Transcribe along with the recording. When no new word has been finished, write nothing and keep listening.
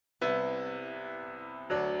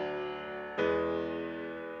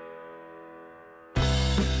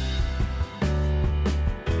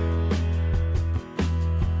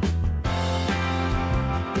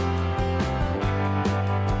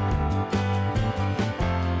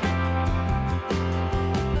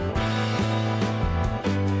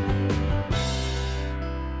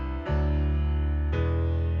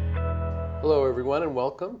everyone, and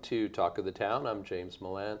welcome to Talk of the Town. I'm James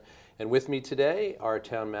Milan, and with me today, our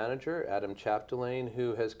town manager, Adam Chapdelaine,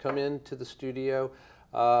 who has come into the studio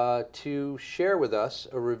to share with us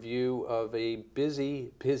a review of a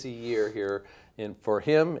busy year here for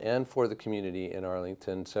him and for the community in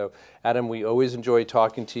Arlington. So, Adam, we always enjoy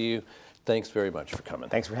talking to you. Thanks very much for coming.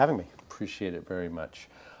 Thanks for having me. Appreciate it very much.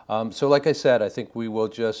 So like I said, I think we will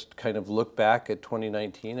just kind of look back at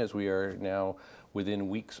 2019 as we are now within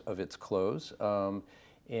weeks of its close,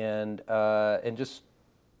 and just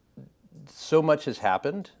so much has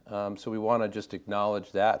happened. So we want to just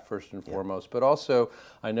acknowledge that first and foremost. But also,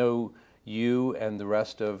 I know you and the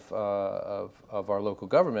rest of our local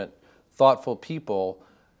government, thoughtful people.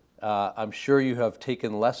 I'm sure you have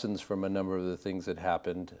taken lessons from a number of the things that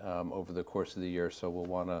happened over the course of the year. So we'll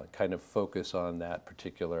want to kind of focus on that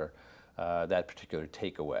particular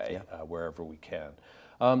takeaway wherever we can.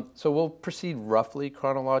 So we'll proceed roughly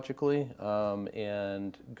chronologically,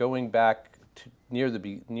 and going back to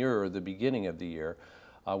nearer the beginning of the year,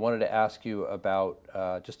 I wanted to ask you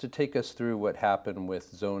about just to take us through what happened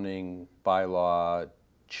with zoning bylaw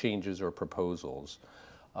changes or proposals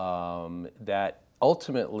that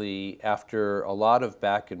ultimately, after a lot of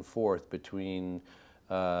back and forth between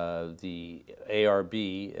the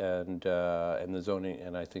ARB and the zoning,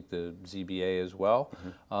 and I think the ZBA as well,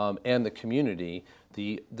 and the community,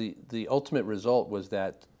 the ultimate result was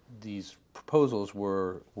that these proposals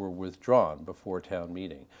were withdrawn before town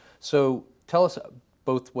meeting. So tell us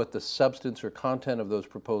both what the substance or content of those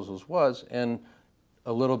proposals was, and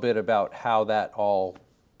a little bit about how that all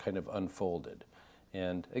kind of unfolded.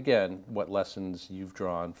 And again, what lessons you've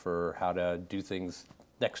drawn for how to do things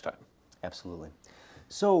next time. Absolutely.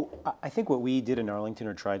 So I think what we did in Arlington,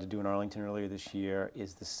 or tried to do in Arlington earlier this year,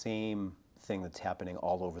 is the same thing that's happening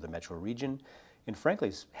all over the metro region, and frankly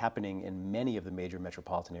is happening in many of the major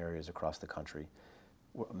metropolitan areas across the country.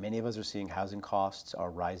 Many of us are seeing housing costs are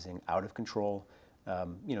rising out of control.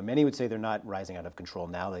 Many would say they're not rising out of control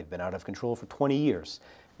now. They've been out of control for 20 years.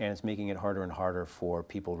 And it's making it harder and harder for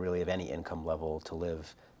people really of any income level to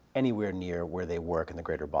live anywhere near where they work in the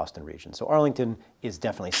greater Boston region. So Arlington is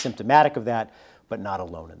definitely symptomatic of that, but not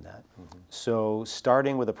alone in that. So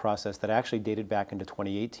starting with a process that actually dated back into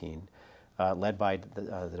 2018, led by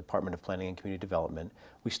the Department of Planning and Community Development,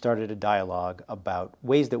 we started a dialogue about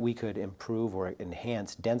ways that we could improve or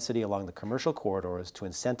enhance density along the commercial corridors to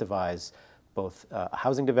incentivize both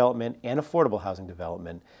housing development and affordable housing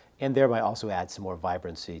development, and thereby also add some more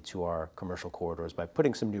vibrancy to our commercial corridors by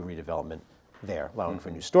putting some new redevelopment there, allowing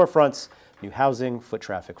for new storefronts, new housing, foot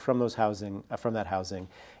traffic from that housing,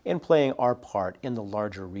 and playing our part in the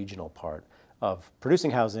larger regional part of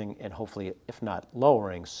producing housing and hopefully, if not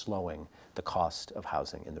lowering, slowing the cost of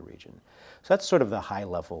housing in the region. So that's sort of the high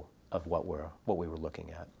level of what we were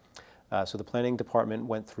looking at. So the planning department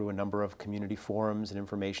went through a number of community forums and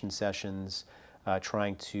information sessions,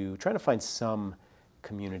 trying to find some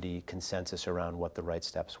community consensus around what the right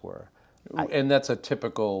steps were. And that's a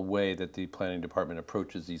typical way that the planning department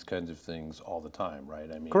approaches these kinds of things all the time, right?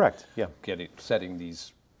 I mean, correct. Yeah. Setting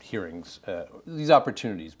these hearings, these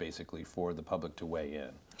opportunities basically for the public to weigh in.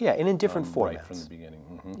 Yeah, and in different formats. Right from the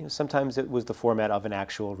beginning. Sometimes it was the format of an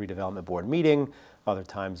actual redevelopment board meeting. Other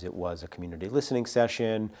times it was a community listening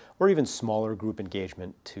session, or even smaller group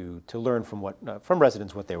engagement to learn from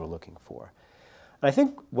residents what they were looking for. And I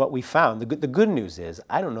think what we found, the good news is,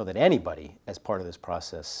 I don't know that anybody, as part of this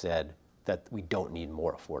process, said that we don't need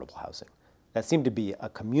more affordable housing. That seemed to be a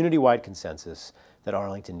community-wide consensus that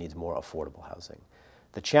Arlington needs more affordable housing.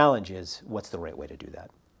 The challenge is, what's the right way to do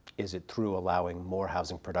that? Is it through allowing more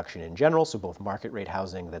housing production in general, so both market rate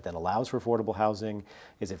housing that then allows for affordable housing?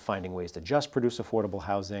 Is it finding ways to just produce affordable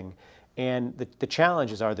housing? And the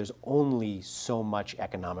challenges are there's only so much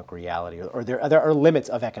economic reality, or there are limits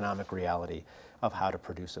of economic reality of how to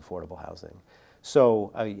produce affordable housing.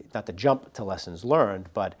 So not to jump to lessons learned,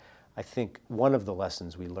 but I think one of the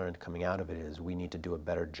lessons we learned coming out of it is we need to do a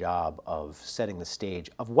better job of setting the stage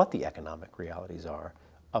of what the economic realities are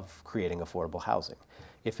of creating affordable housing.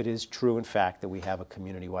 If it is true, in fact, that we have a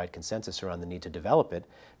community-wide consensus around the need to develop it,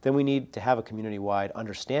 then we need to have a community-wide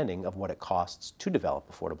understanding of what it costs to develop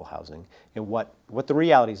affordable housing and what the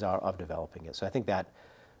realities are of developing it. So I think that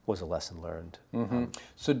was a lesson learned.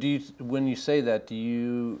 So when you say that, do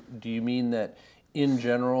you mean that in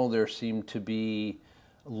general there seemed to be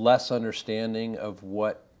less understanding of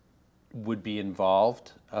what would be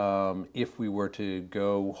involved if we were to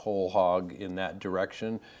go whole hog in that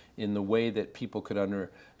direction, in the way that people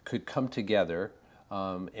could come together,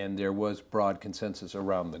 and there was broad consensus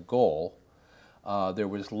around the goal. There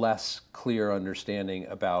was less clear understanding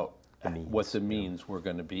about what the means were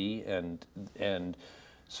going to be, and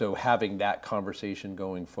so having that conversation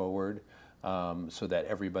going forward, so that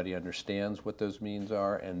everybody understands what those means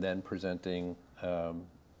are, and then presenting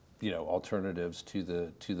alternatives to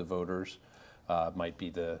the voters might be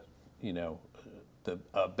the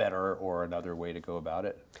better or another way to go about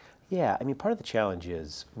it. Yeah, I mean, part of the challenge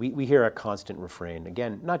is we hear a constant refrain,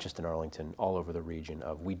 again, not just in Arlington, all over the region,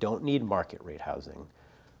 of we don't need market rate housing,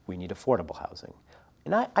 we need affordable housing.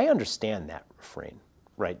 And I understand that refrain,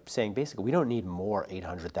 right? Saying basically we don't need more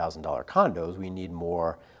 $800,000 condos, we need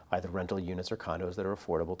more either rental units or condos that are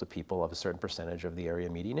affordable to people of a certain percentage of the area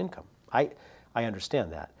median income. I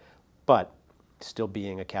understand that. But still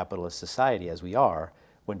being a capitalist society as we are,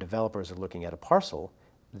 when developers are looking at a parcel,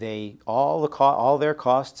 all their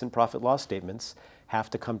costs and profit loss statements have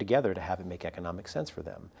to come together to have it make economic sense for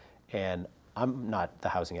them. And I'm not the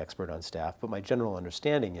housing expert on staff, but my general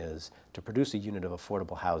understanding is to produce a unit of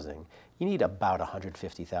affordable housing, you need about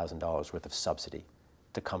 $150,000 worth of subsidy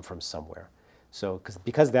to come from somewhere. So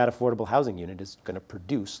because that affordable housing unit is going to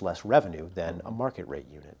produce less revenue than a market rate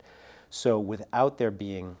unit. So without there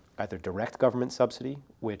being either direct government subsidy,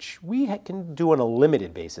 which we can do on a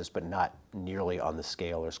limited basis, but not nearly on the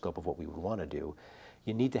scale or scope of what we would want to do,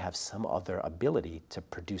 you need to have some other ability to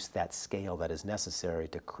produce that scale that is necessary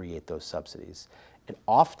to create those subsidies. And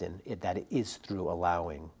often that is through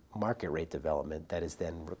allowing market rate development that is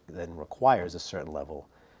then requires a certain level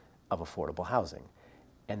of affordable housing.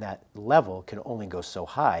 And that level can only go so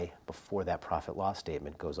high before that profit loss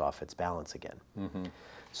statement goes off its balance again. Mm-hmm.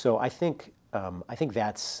 So I think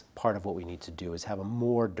that's part of what we need to do, is have a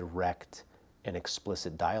more direct and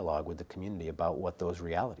explicit dialogue with the community about what those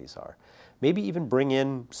realities are. Maybe even bring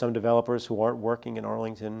in some developers who aren't working in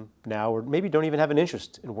Arlington now, or maybe don't even have an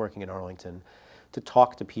interest in working in Arlington, to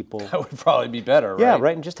talk to people. That would probably be better, right? Yeah,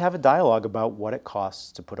 right, and just have a dialogue about what it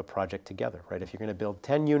costs to put a project together, right? If you're going to build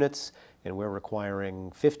 10 units and we're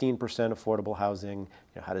requiring 15% affordable housing,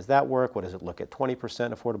 how does that work? What does it look at 20%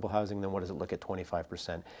 affordable housing? Then what does it look at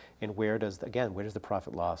 25%? And where does the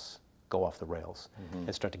profit loss go off the rails? Mm-hmm.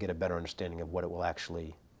 And start to get a better understanding of what it will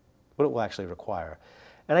actually require.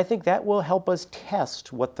 And I think that will help us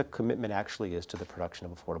test what the commitment actually is to the production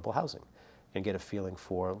of affordable housing, and get a feeling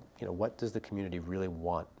for, what does the community really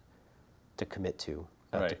want to commit to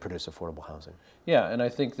to produce affordable housing. Yeah, and I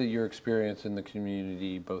think that your experience in the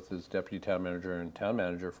community, both as deputy town manager and town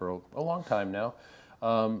manager for a long time now,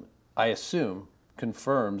 I assume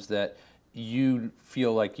confirms that you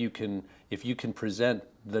feel like if you can present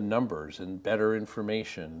the numbers and better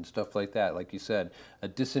information and stuff like that, like you said, a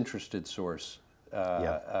disinterested source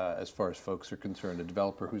as far as folks are concerned, a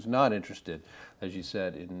developer who's not interested, as you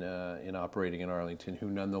said, in operating in Arlington, who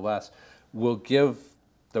nonetheless will give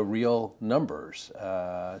the real numbers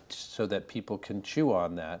so that people can chew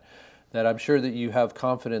on that I'm sure that you have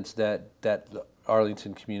confidence that the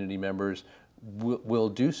Arlington community members will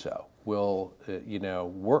do so, will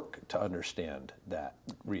work to understand that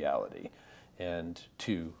reality and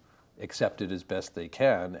to accept it as best they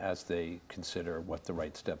can as they consider what the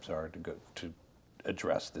right steps are to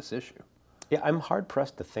address this issue. Yeah, I'm hard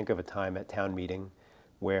pressed to think of a time at town meeting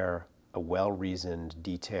where a well-reasoned,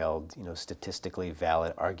 detailed, statistically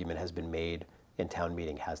valid argument has been made and town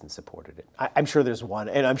meeting hasn't supported it. I'm sure there's one,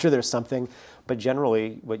 and I'm sure there's something, but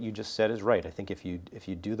generally what you just said is right. I think if you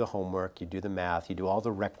do the homework, you do the math, you do all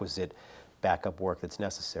the requisite backup work that's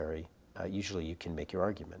necessary, usually you can make your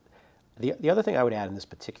argument. The other thing I would add in this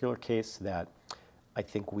particular case that I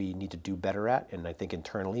think we need to do better at, and I think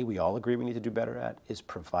internally we all agree we need to do better at, is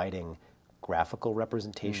providing graphical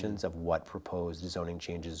representations of what proposed zoning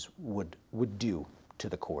changes would do to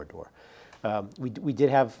the corridor. We did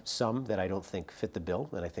have some that I don't think fit the bill,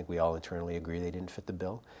 and I think we all internally agree they didn't fit the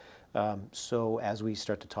bill. So as we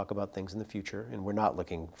start to talk about things in the future, and we're not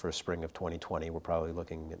looking for spring of 2020, we're probably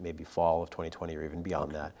looking at maybe fall of 2020 or even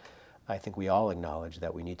beyond that, I think we all acknowledge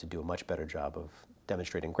that we need to do a much better job of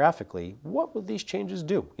demonstrating graphically what would these changes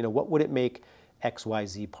do? What would it make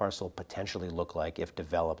XYZ parcel potentially look like if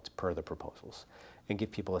developed per the proposals, and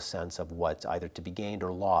give people a sense of what's either to be gained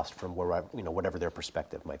or lost from whatever their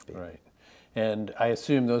perspective might be. Right. And I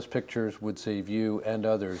assume those pictures would save you and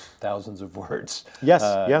others thousands of words. Yes,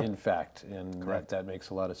 in fact, and that makes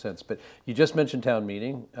a lot of sense. But you just mentioned town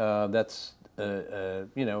meeting. That's,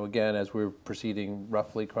 again, as we're proceeding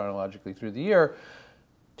roughly chronologically through the year,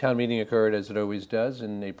 town meeting occurred, as it always does,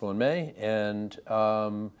 in April and May, and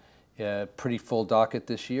pretty full docket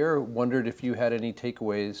this year. Wondered if you had any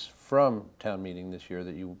takeaways from town meeting this year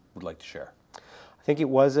that you would like to share. I think it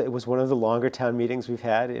was one of the longer town meetings we've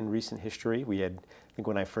had in recent history. We had, I think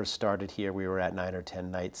when I first started here, we were at 9 or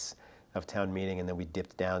 10 nights. of town meeting, and then we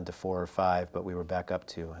dipped down to 4 or 5, but we were back up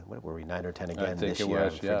to, what were we, 9 or 10 again this year? I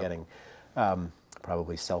think it was, forgetting,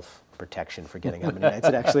 probably self-protection, forgetting how many nights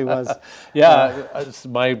it actually was. Yeah,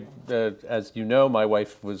 as you know, my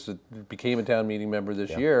wife became a town meeting member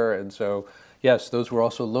this year, and so yes, those were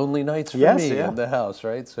also lonely nights for me in the house,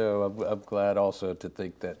 right? So I'm glad also to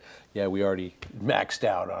think that, yeah, we already maxed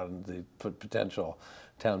out on the potential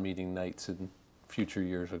town meeting nights, and future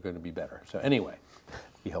years are going to be better. So anyway,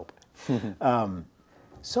 we hope.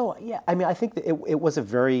 So yeah, I mean, I think that it was a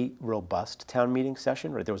very robust town meeting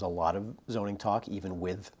session, right? There was a lot of zoning talk, even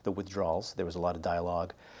with the withdrawals. There was a lot of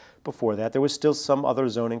dialogue before that. There was still some other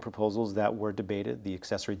zoning proposals that were debated. The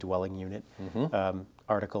accessory dwelling unit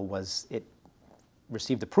article it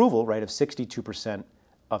received approval, right, of 62%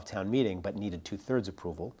 of town meeting, but needed 2/3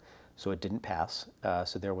 approval, so it didn't pass.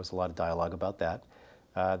 So there was a lot of dialogue about that.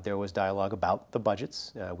 There was dialogue about the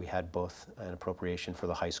budgets. We had both an appropriation for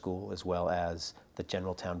the high school as well as the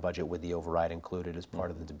general town budget with the override included as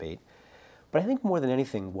part of the debate. But I think more than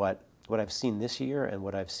anything, what I've seen this year and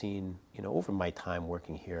what I've seen, over my time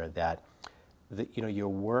working here, that your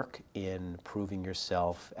work in proving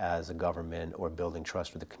yourself as a government or building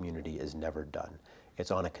trust with the community is never done.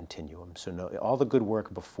 It's on a continuum. So all the good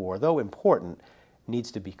work before, though important,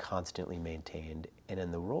 needs to be constantly maintained. And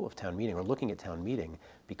in the role of town meeting, or looking at town meeting,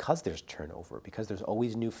 because there's turnover, because there's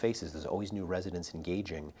always new faces, there's always new residents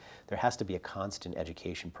engaging, there has to be a constant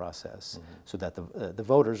education process so that the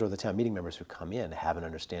voters or the town meeting members who come in have an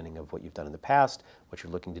understanding of what you've done in the past, what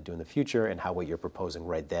you're looking to do in the future, and how what you're proposing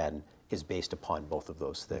right then is based upon both of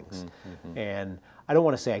those things. And I don't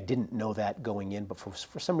want to say I didn't know that going in, but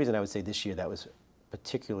for some reason I would say this year that was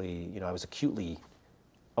particularly, I was acutely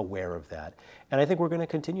aware of that. And I think we're going to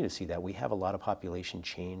continue to see that. We have a lot of population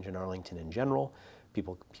change in Arlington in general.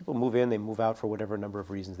 People move in, they move out for whatever number of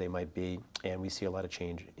reasons they might be, and we see a lot of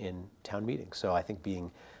change in town meetings. So I think being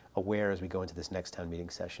aware as we go into this next town meeting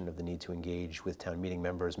session of the need to engage with town meeting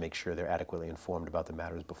members, make sure they're adequately informed about the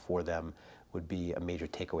matters before them, would be a major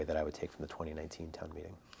takeaway that I would take from the 2019 town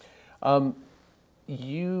meeting.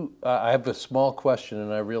 I have a small question,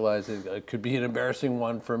 and I realize it could be an embarrassing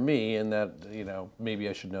one for me, and that, maybe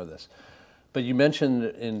I should know this. But you mentioned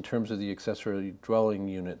in terms of the accessory dwelling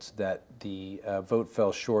units that the vote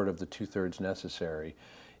fell short of the 2/3 necessary.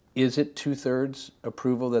 Is it 2/3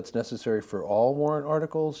 approval that's necessary for all warrant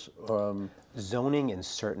articles? Zoning and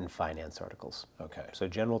certain finance articles. Okay. So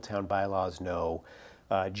general town bylaws, no.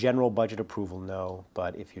 General budget approval, no.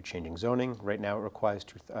 But if you're changing zoning, right now it requires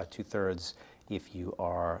 2/3. If you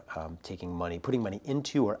are taking money, putting money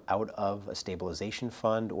into or out of a stabilization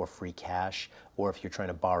fund or free cash, or if you're trying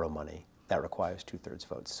to borrow money, that requires 2/3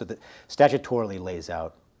 votes. So that statutorily lays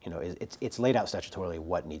out, it's laid out statutorily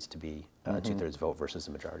what needs to be a 2/3 vote versus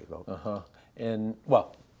a majority vote. And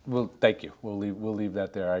well, thank you. We'll leave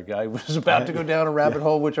that there. I was about to go down a rabbit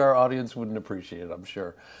hole, which our audience wouldn't appreciate, I'm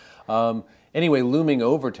sure. Anyway, looming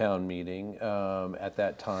over town meeting at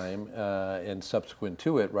that time and subsequent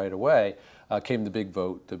to it right away came the big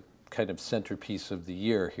vote, the kind of centerpiece of the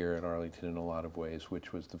year here in Arlington in a lot of ways,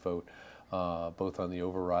 which was the vote both on the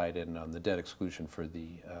override and on the debt exclusion for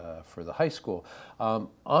the high school.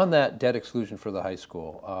 On that debt exclusion for the high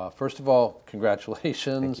school, first of all,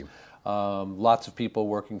 congratulations. Thank you. Lots of people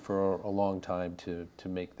working for a long time to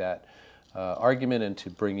make that argument and to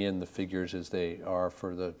bring in the figures as they are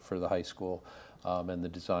for the high school and the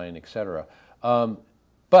design, et cetera.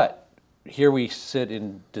 But here we sit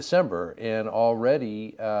in December, and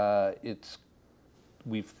already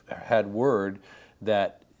we've had word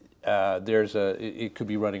that it could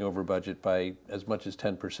be running over budget by as much as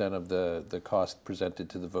 10% of the cost presented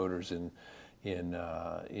to the voters in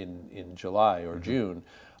July or June.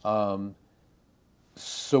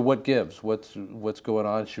 So what gives? What's going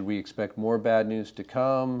on? Should we expect more bad news to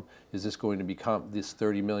come? Is this going to be this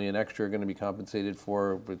 $30 million extra going to be compensated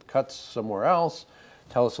for with cuts somewhere else?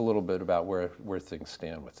 Tell us a little bit about where things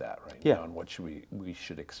stand with that right now, and what we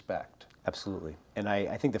should expect. Absolutely. And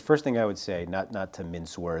I think the first thing I would say, not to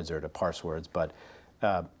mince words or to parse words, but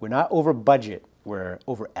we're not over budget. We're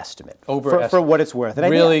overestimate. For what it's worth. And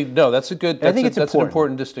really, no, that's a good. I think that's an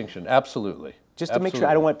important distinction. Absolutely. Just to make sure,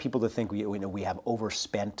 I don't want people to think we have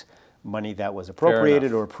overspent money that was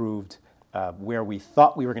appropriated or approved. Where we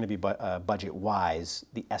thought we were going to be budget-wise,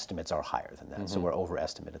 the estimates are higher than that. So we're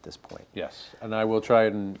overestimate at this point. Yes, and I will try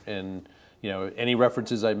and any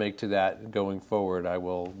references I make to that going forward, I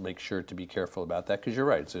will make sure to be careful about that, because you're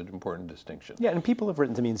right, it's an important distinction. Yeah, and people have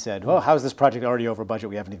written to me and said, "Oh, how is this project already over budget?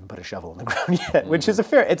 We haven't even put a shovel in the ground yet," which is a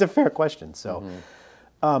fair question. So,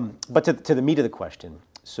 but to the meat of the question,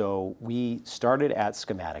 So we started at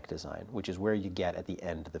schematic design, which is where you get at the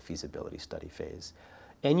end of the feasibility study phase.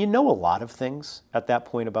 And you know a lot of things at that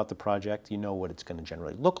point about the project. You know what it's going to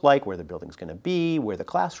generally look like, where the building's going to be, where the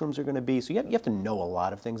classrooms are going to be. So you have to know a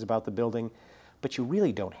lot of things about the building, but you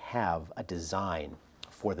really don't have a design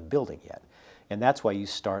for the building yet. And that's why you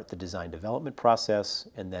start the design development process,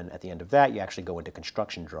 and then at the end of that, you actually go into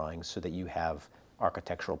construction drawings so that you have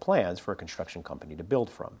architectural plans for a construction company to build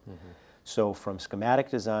from. So from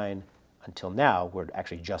schematic design until now, we're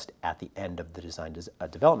actually just at the end of the design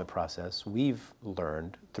development process. We've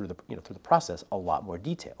learned through the process a lot more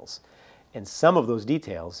details. And some of those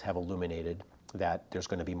details have illuminated that there's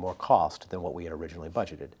going to be more cost than what we had originally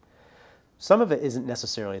budgeted. Some of it isn't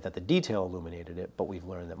necessarily that the detail illuminated it, but we've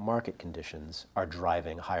learned that market conditions are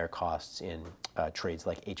driving higher costs in trades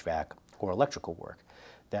like HVAC or electrical work.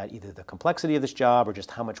 That either the complexity of this job or just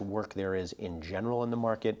how much work there is in general in the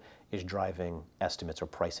market is driving estimates or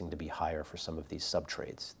pricing to be higher for some of these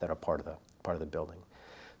sub-trades that are part of the building.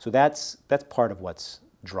 So that's part of what's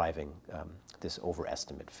driving this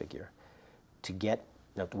overestimate figure.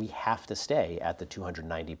 We have to stay at the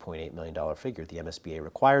 $290.8 million figure. The MSBA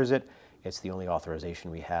requires it. It's the only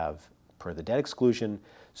authorization we have per the debt exclusion.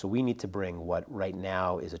 So we need to bring what right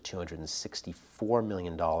now is a $264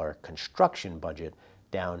 million construction budget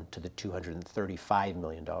down to the $235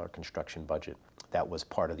 million construction budget that was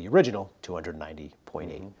part of the original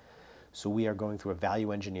 290.8. So we are going through a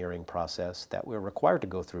value engineering process that we're required to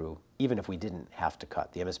go through even if we didn't have to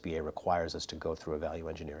cut. The MSBA requires us to go through a value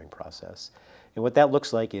engineering process. And what that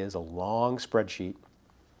looks like is a long spreadsheet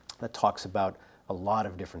that talks about a lot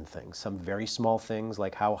of different things. Some very small things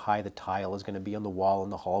like how high the tile is going to be on the wall in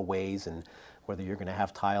the hallways, and whether you're going to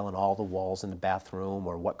have tile on all the walls in the bathroom,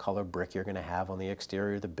 or what color brick you're going to have on the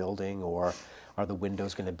exterior of the building, or are the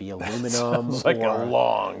windows going to be aluminum? Sounds like a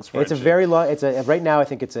long spreadsheet. It's a very long. Right now I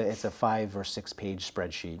think it's a 5 or 6 page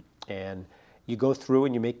spreadsheet, and you go through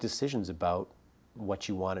and you make decisions about what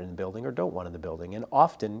you want in the building or don't want in the building. And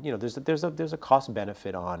often, there's a cost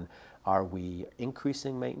benefit on, are we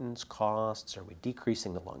increasing maintenance costs? Are we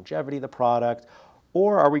decreasing the longevity of the product?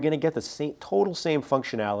 Or are we going to get the total same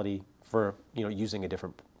functionality for using a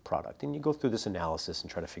different product? And you go through this analysis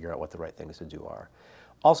and try to figure out what the right things to do are.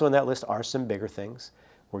 Also in that list are some bigger things.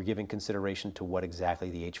 We're giving consideration to what exactly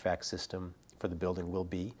the HVAC system for the building will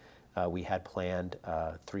be. We had planned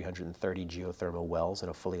 330 geothermal wells in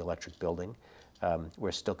a fully electric building.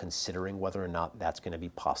 We're still considering whether or not that's going to be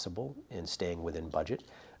possible in staying within budget.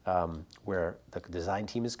 Where the design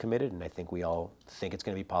team is committed, and I think we all think it's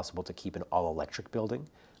going to be possible to keep an all-electric building,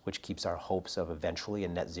 which keeps our hopes of eventually a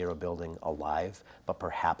net zero building alive, but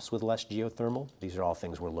perhaps with less geothermal. These are all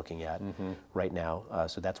things we're looking at right now.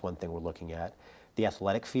 So that's one thing we're looking at. The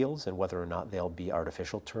athletic fields and whether or not they'll be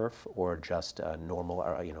artificial turf or just normal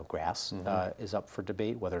grass is up for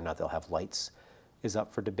debate. Whether or not they'll have lights is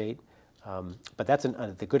up for debate. But that's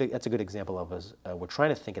a good example of us. We're trying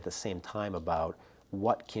to think at the same time about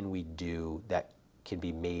what can we do that can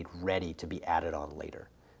be made ready to be added on later.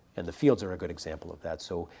 And the fields are a good example of that.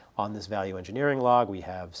 So on this value engineering log, we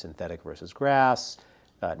have synthetic versus grass,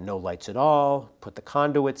 no lights at all, put the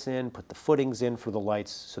conduits in, put the footings in for the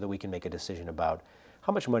lights so that we can make a decision about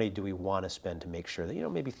how much money do we want to spend to make sure that,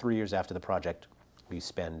 maybe 3 years after the project, we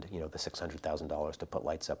spend, the $600,000 to put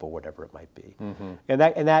lights up or whatever it might be. And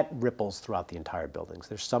that ripples throughout the entire buildings.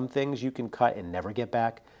 There's some things you can cut and never get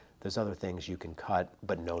back. There's other things you can cut,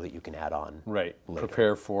 but know that you can add on. Right. Later.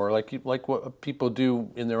 Prepare for, like what people do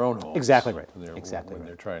in their own homes. Exactly right. When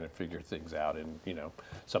they're trying to figure things out, and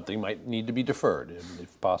something might need to be deferred, and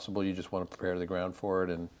if possible, you just want to prepare the ground for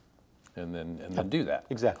it, and then do that.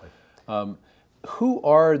 Exactly. Who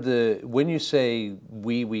are when you say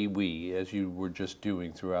we, as you were just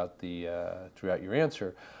doing throughout your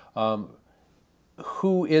answer, who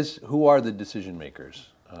are the decision makers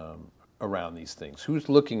around these things? Who's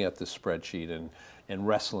looking at the spreadsheet and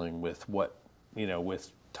wrestling with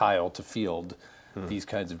with tile to field, these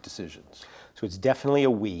kinds of decisions? So it's definitely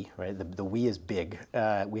a we, right? The we is big.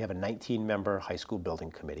 We have a 19-member high school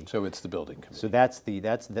building committee. So it's the building committee. So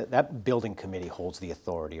that building committee holds the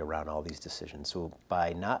authority around all these decisions. So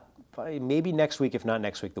by maybe next week, if not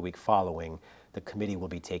next week, the week following, the committee will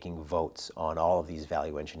be taking votes on all of these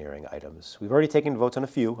value engineering items. We've already taken votes on a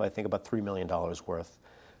few, I think about $3 million worth.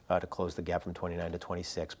 To close the gap from 29 to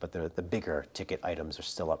 26, but the bigger ticket items are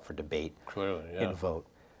still up for debate. Clearly, yeah. And vote.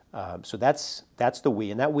 So that's the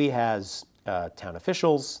we, and that we has town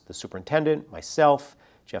officials, the superintendent, myself,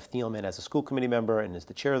 Jeff Thielman as a school committee member and is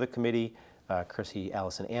the chair of the committee, Kirsty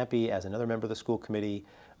Allison Ampey as another member of the school committee,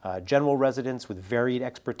 general residents with varied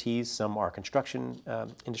expertise. Some are construction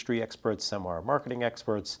industry experts, some are marketing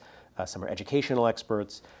experts, some are educational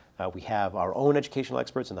experts. We have our own educational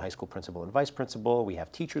experts in the high school principal and vice principal. We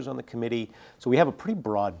have teachers on the committee. So we have a pretty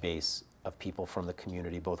broad base of people from the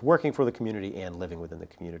community, both working for the community and living within the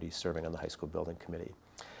community, serving on the high school building committee.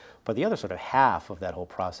 But the other sort of half of that whole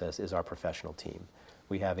process is our professional team.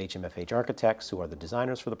 We have HMFH architects, who are the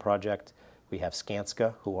designers for the project. We have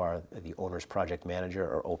Skanska, who are the owner's project manager,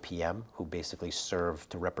 or OPM, who basically serve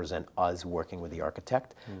to represent us working with the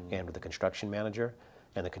architect and with the construction manager.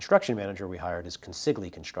 And the construction manager we hired is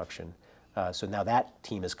Consigli Construction. So now that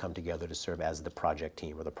team has come together to serve as the project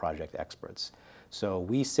team, or the project experts. So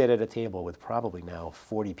we sit at a table with probably now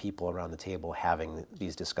 40 people around the table having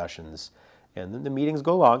these discussions. And then the meetings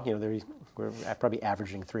go long. You know, we're probably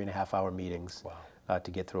averaging 3.5-hour meetings. Wow. To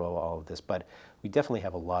get through all of this. But we definitely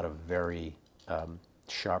have a lot of very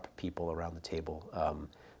sharp people around the table.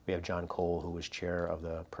 We have John Cole, who was chair of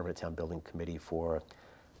the Permanent Town Building Committee for,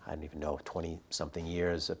 I don't even know, 20-something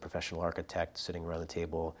years, a professional architect sitting around the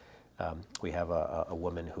table. We have a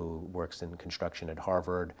woman who works in construction at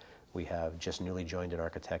Harvard. We have just newly joined an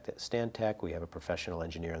architect at Stantec. We have a professional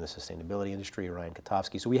engineer in the sustainability industry, Ryan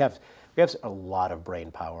Katofsky. So we have a lot of brain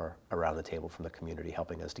power around the table from the community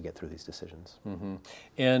helping us to get through these decisions. Mm-hmm.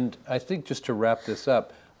 And I think just to wrap this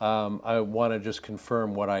up, I want to just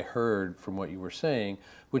confirm what I heard from what you were saying,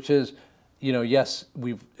 which is, you know, yes,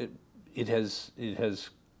 it has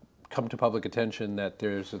come to public attention that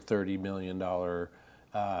there's a $30 million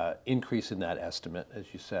increase in that estimate, as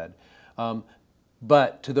you said.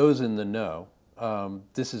 But to those in the know,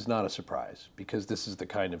 this is not a surprise, because this is the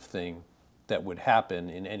kind of thing that would happen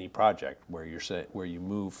in any project where you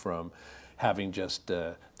move from having just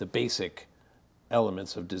the basic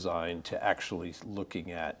elements of design to actually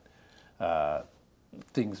looking at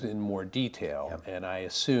things in more detail. Yep. And I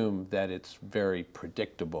assume that it's very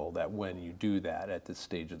predictable that when you do that at this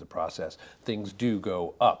stage of the process, things do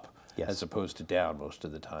go up. Yes. As opposed to down most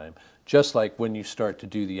of the time. Just like when you start to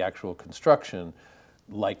do the actual construction,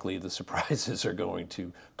 likely the surprises are going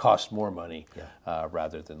to cost more money. Yeah.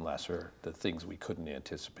 Rather than less, or the things we couldn't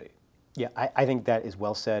anticipate. Yeah, I think that is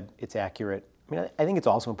well said. It's accurate. I mean, I think it's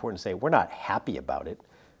also important to say we're not happy about it.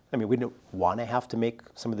 I mean, we don't want to have to make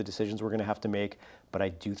some of the decisions we're going to have to make, but I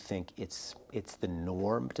do think it's the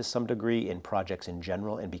norm to some degree in projects in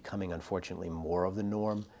general, and becoming, unfortunately, more of the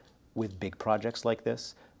norm with big projects like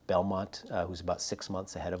this. Belmont, who's about 6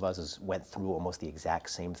 months ahead of us, went through almost the exact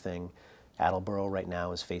same thing. Attleboro right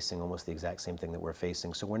now is facing almost the exact same thing that we're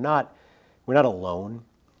facing. So we're not alone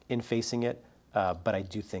in facing it, but I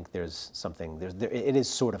do think there's something, it is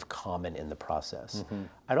sort of common in the process. Mm-hmm.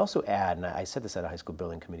 I'd also add, and I said this at a high school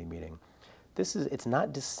building committee meeting, it's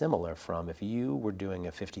not dissimilar from if you were doing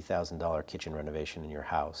a $50,000 kitchen renovation in your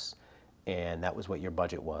house, and that was what your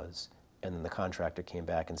budget was. And then the contractor came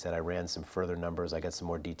back and said, I ran some further numbers, I got some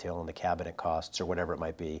more detail on the cabinet costs or whatever it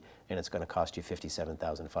might be, and it's going to cost you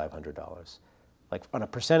 $57,500. Like, on a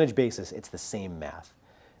percentage basis, it's the same math.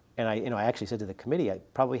 And I actually said to the committee,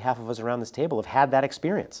 probably half of us around this table have had that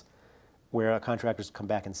experience where contractors come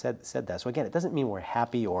back and said that. So again, it doesn't mean we're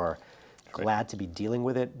happy or glad to be dealing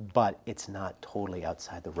with it, but it's not totally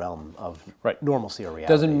outside the realm of normalcy or reality.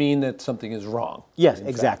 Doesn't mean that something is wrong. Yes,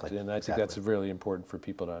 exactly. Fact. And I think that's really important for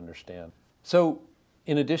people to understand. So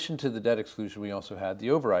in addition to the debt exclusion, we also had the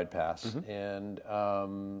override pass. Mm-hmm.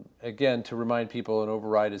 And again, to remind people, an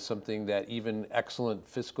override is something that even excellent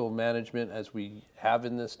fiscal management, as we have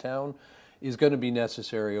in this town, is going to be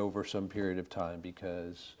necessary over some period of time,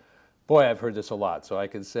 because boy, I've heard this a lot. So I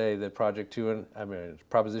can say that Proposition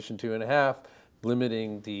 2.5,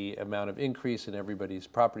 limiting the amount of increase in everybody's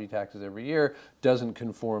property taxes every year, doesn't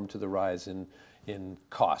conform to the rise in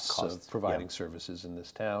costs of providing services in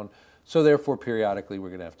this town. So therefore, periodically, we're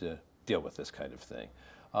going to have to deal with this kind of thing.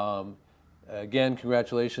 Again,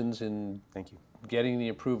 congratulations in getting the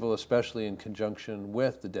approval, especially in conjunction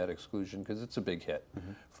with the debt exclusion, because it's a big hit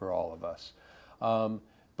for all of us.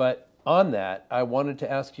 But on that, I wanted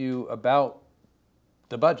to ask you about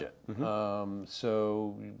the budget. Mm-hmm.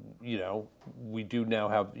 So, we do now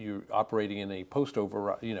have you operating in a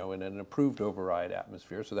post-override, in an approved override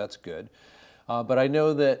atmosphere, so that's good. But I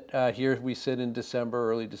know that here we sit in December,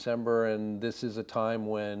 early December, and this is a time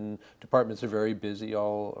when departments are very busy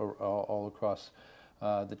all across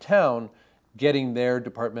the town, getting their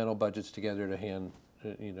departmental budgets together to hand,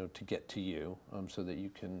 to get to you, so that you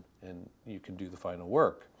can do the final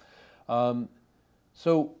work.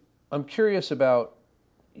 So I'm curious about,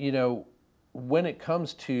 when it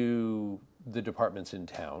comes to the departments in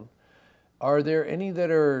town, are there any that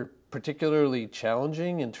are particularly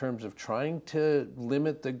challenging in terms of trying to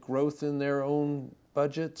limit the growth in their own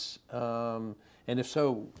budgets? And if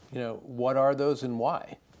so, what are those and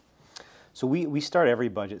why? So we start every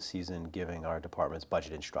budget season giving our departments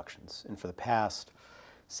budget instructions. And for the past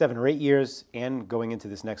 7 or 8 years and going into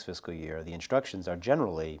this next fiscal year, the instructions are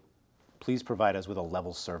generally, please provide us with a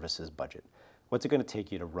level services budget. What's it going to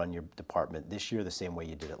take you to run your department this year the same way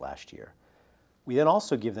you did it last year? We then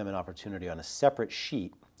also give them an opportunity on a separate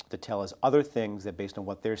sheet to tell us other things that, based on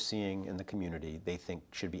what they're seeing in the community, they think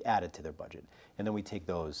should be added to their budget. And then we take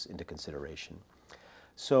those into consideration.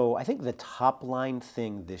 So I think the top line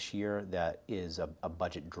thing this year that is a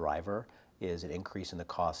budget driver is an increase in the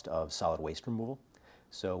cost of solid waste removal.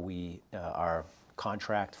 So our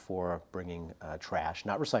contract for bringing trash,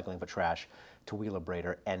 not recycling, but trash, to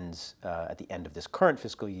Wheelabrator ends at the end of this current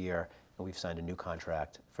fiscal year, and we've signed a new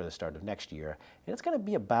contract for the start of next year. And it's going to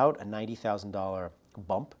be about a $90,000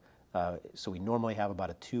 bump. So we normally have about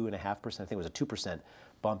a 2.5%, I think it was a 2%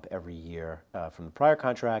 bump every year from the prior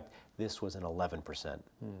contract. This was an 11%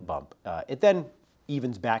 bump. It then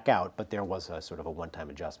evens back out, but there was a sort of a one-time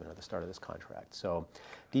adjustment at the start of this contract. So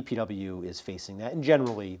DPW is facing that, and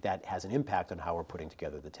generally that has an impact on how we're putting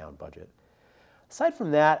together the town budget. Aside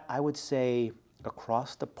from that, I would say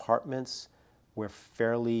across departments,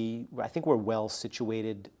 I think we're well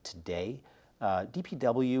situated today.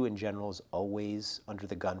 DPW in general is always under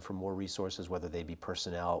the gun for more resources, whether they be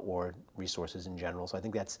personnel or resources in general. So I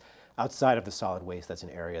think that's outside of the solid waste, that's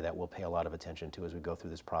an area that we'll pay a lot of attention to as we go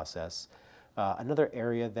through this process. Another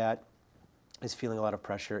area that is feeling a lot of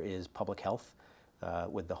pressure is public health,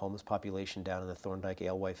 with the homeless population down in the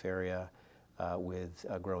Thorndike-Alewife area, with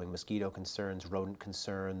growing mosquito concerns, rodent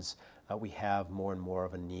concerns. We have more and more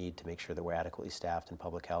of a need to make sure that we're adequately staffed in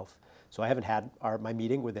public health. So I haven't had my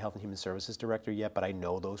meeting with the Health and Human Services Director yet, but I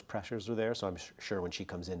know those pressures are there, so I'm sure when she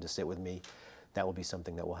comes in to sit with me, that will be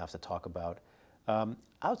something that we'll have to talk about.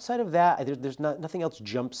 Outside of that, there's nothing else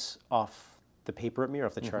jumps off the paper at me or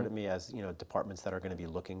off the chart at me as departments that are going to be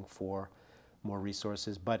looking for more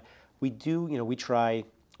resources. But we do,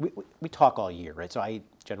 we talk all year, right? So I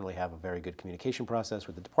generally have a very good communication process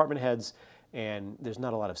with the department heads, and there's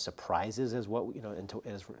not a lot of surprises as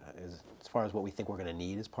far as what we think we're going to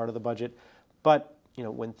need as part of the budget. But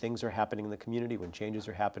when things are happening in the community, when changes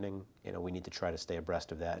are happening, we need to try to stay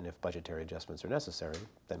abreast of that. And if budgetary adjustments are necessary,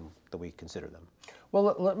 then we consider them.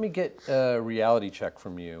 Well, let me get a reality check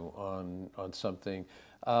from you on something.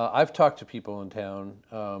 I've talked to people in town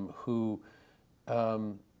who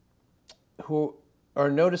are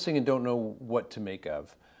noticing and don't know what to make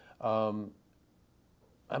of.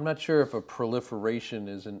 I'm not sure if a proliferation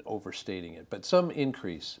isn't overstating it, but some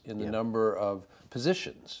increase in the number of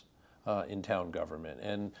positions in town government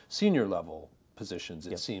and senior level positions,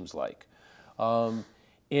 it seems like.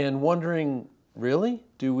 And wondering, really,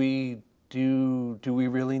 do we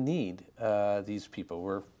really need these people?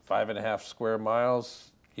 We're 5.5 square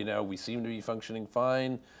miles, we seem to be functioning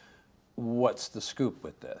fine. What's the scoop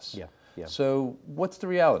with this? Yeah. So what's the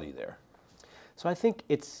reality there? So I think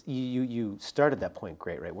it's, you started that point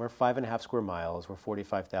great, right? We're 5.5 square miles, we're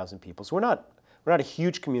 45,000 people. So we're not a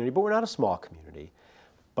huge community, but we're not a small community.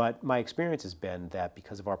 But my experience has been that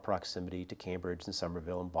because of our proximity to Cambridge and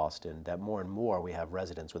Somerville and Boston, that more and more we have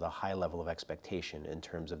residents with a high level of expectation in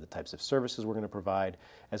terms of the types of services we're going to provide,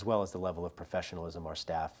 as well as the level of professionalism our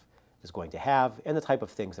staff is going to have, and the type of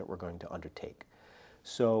things that we're going to undertake.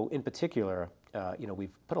 So in particular,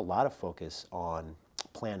 we've put a lot of focus on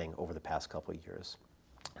planning over the past couple of years.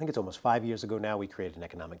 I think it's almost 5 years ago now, we created an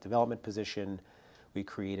economic development position. We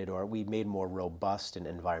made more robust an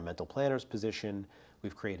environmental planners position.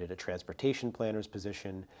 We've created a transportation planners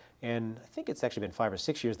position. And I think it's actually been 5 or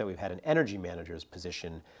 6 years that we've had an energy manager's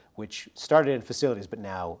position, which started in facilities but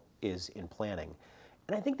now is in planning.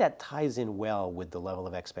 And I think that ties in well with the level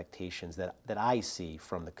of expectations that I see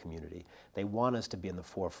from the community. They want us to be in the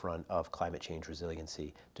forefront of climate change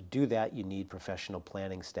resiliency. To do that, you need professional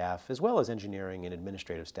planning staff, as well as engineering and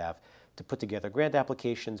administrative staff, to put together grant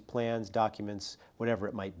applications, plans, documents, whatever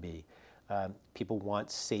it might be. People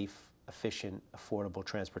want safe, efficient, affordable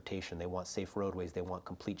transportation. They want safe roadways. They want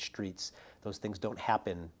complete streets. Those things don't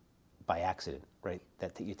happen by accident, right?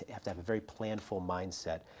 That you have to have a very planful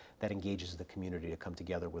mindset that engages the community to come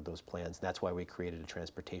together with those plans. And that's why we created a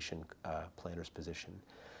transportation planner's position.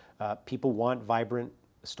 People want vibrant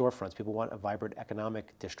storefronts. People want a vibrant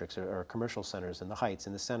economic districts or commercial centers in the Heights,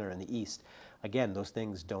 in the center, in the East. Again, those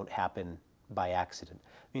things don't happen by accident.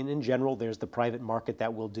 I mean, in general, there's the private market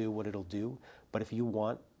that will do what it'll do. But if you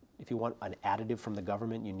want an additive from the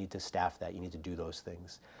government, you need to staff that. You need to do those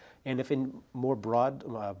things. And if in more broad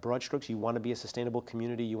strokes, you want to be a sustainable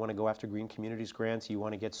community, you want to go after green communities grants, you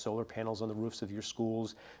want to get solar panels on the roofs of your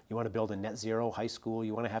schools, you want to build a net zero high school,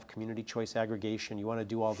 you want to have community choice aggregation, you want to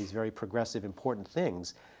do all these very progressive, important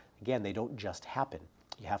things. Again, they don't just happen.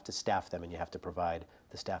 You have to staff them, and you have to provide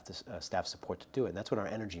the staff support to do it. And that's what our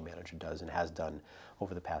energy manager does and has done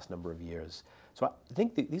over the past number of years. So I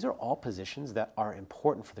think these are all positions that are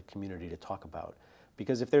important for the community to talk about.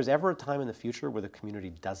 Because if there's ever a time in the future where the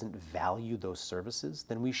community doesn't value those services,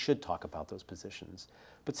 then we should talk about those positions.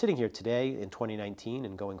 But sitting here today in 2019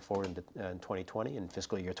 and going forward into 2020 and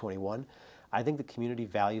fiscal year 21, I think the community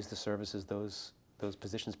values the services those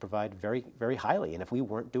positions provide very, very highly. And if we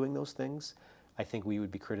weren't doing those things, I think we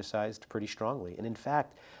would be criticized pretty strongly. And in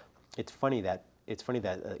fact, it's funny that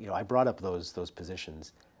I brought up those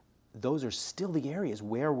positions. Those are still the areas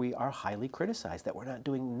where we are highly criticized, that we're not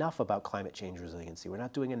doing enough about climate change resiliency. We're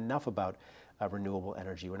not doing enough about renewable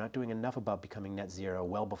energy. We're not doing enough about becoming net zero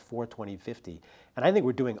well before 2050. And I think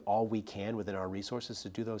we're doing all we can within our resources to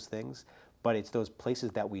do those things, but it's those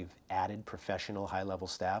places that we've added professional, high-level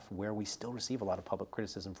staff where we still receive a lot of public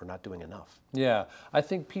criticism for not doing enough. Yeah, I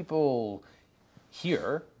think people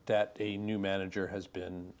hear that a new manager has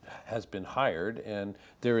been hired, and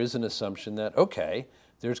there is an assumption that, okay,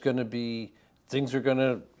 there's going to be, things are going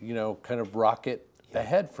to, kind of rocket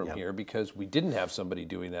ahead from here because we didn't have somebody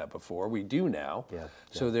doing that before. We do now.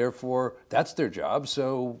 So therefore, that's their job.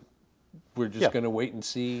 So we're just going to wait and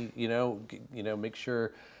see, make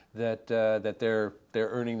sure that that they're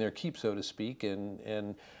earning their keep, so to speak,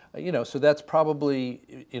 and so that's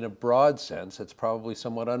probably, in a broad sense, it's probably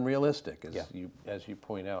somewhat unrealistic, as you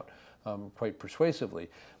point out, quite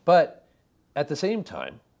persuasively. But at the same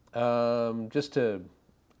time, just to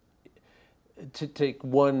take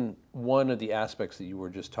one of the aspects that you were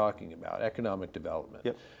just talking about, economic development.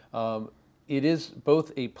 It is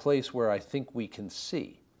both a place where I think we can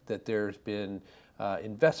see that there's been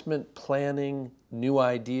investment planning, new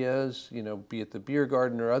ideas, be it the beer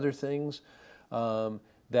garden or other things,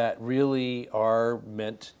 that really are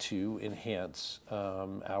meant to enhance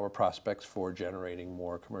our prospects for generating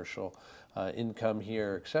more commercial income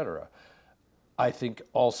here, et cetera. I think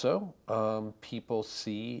also people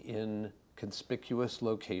see in conspicuous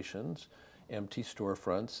locations empty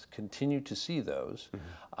storefronts, continue to see those.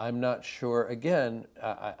 I'm not sure, again,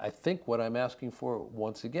 I think what I'm asking for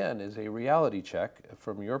once again is a reality check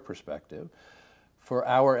from your perspective for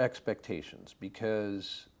our expectations,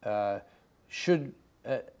 because I'll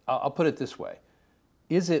put it this way,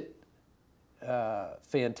 is it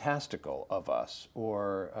fantastical of us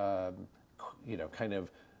or kind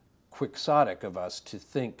of quixotic of us to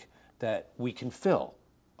think that we can fill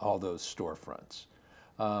all those storefronts?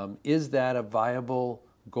 Is that a viable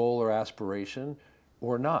goal or aspiration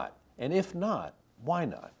or not? And if not, why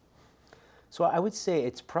not? So I would say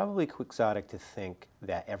it's probably quixotic to think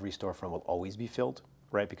that every storefront will always be filled,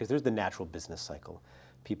 right? Because there's the natural business cycle.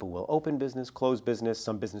 People will open business, close business.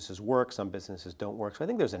 Some businesses work, some businesses don't work. So I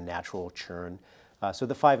think there's a natural churn. So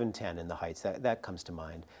the 5 and 10 in the Heights, that comes to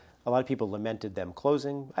mind. A lot of people lamented them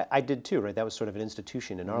closing. I did too, right? That was sort of an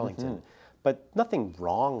institution in Arlington. But nothing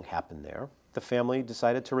wrong happened there. The family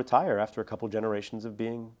decided to retire after a couple generations of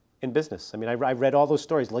being in business. I mean, I read all those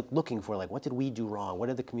stories, looking for, what did we do wrong? What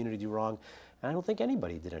did the community do wrong? And I don't think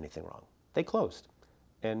anybody did anything wrong. They closed.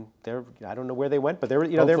 And I don't know where they went, but they're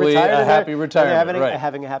retired. A happy retirement, they're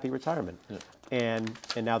having a happy retirement. And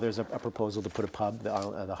now there's a proposal to put a pub,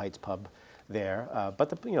 the Heights pub, there. But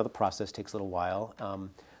the process takes a little while.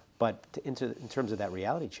 But in terms of that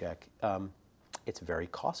reality check, it's very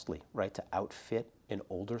costly, right? To outfit an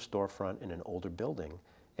older storefront in an older building,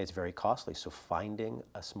 it's very costly. So finding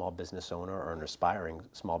a small business owner or an aspiring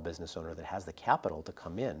small business owner that has the capital to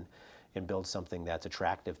come in and build something that's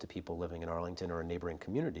attractive to people living in Arlington or in neighboring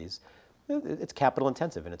communities, it's capital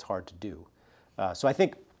intensive and it's hard to do. So I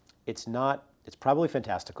think it's probably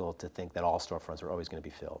fantastical to think that all storefronts are always going to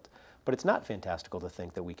be filled, but it's not fantastical to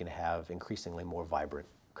think that we can have increasingly more vibrant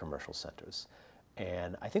commercial centers.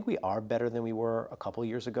 And I think we are better than we were a couple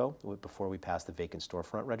years ago, before we passed the vacant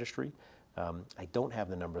storefront registry. I don't have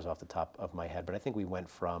the numbers off the top of my head, but I think we went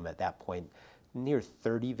from, at that point, near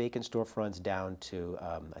 30 vacant storefronts down to,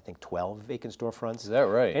 I think, 12 vacant storefronts. Is that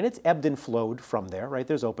right? And it's ebbed and flowed from there, right?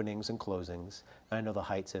 There's openings and closings. I know the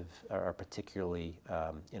Heights are particularly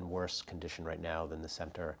in worse condition right now than the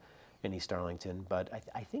center in East Arlington. But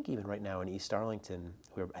I think even right now in East Arlington,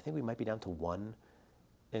 I think we might be down to 1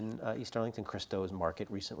 in East Arlington. Christo's Market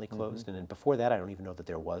recently closed. And then before that, I don't even know that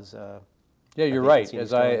there was Yeah, you're the right. vacancy in As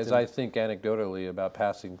East I Arlington. think anecdotally about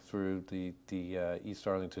passing through the East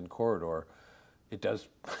Arlington corridor, it does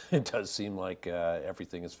it does seem like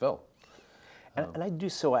everything is filled. And I do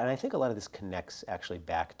so, and I think a lot of this connects actually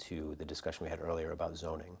back to the discussion we had earlier about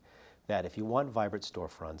zoning. That if you want vibrant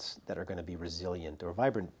storefronts that are going to be resilient, or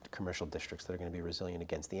vibrant commercial districts that are going to be resilient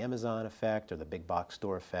against the Amazon effect or the big box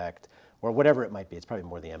store effect, or whatever it might be, it's probably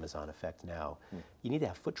more the Amazon effect now, you need to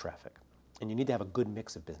have foot traffic. And you need to have a good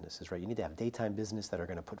mix of businesses, right? You need to have daytime business that are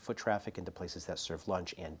going to put foot traffic into places that serve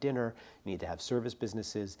lunch and dinner. You need to have service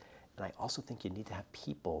businesses. And I also think you need to have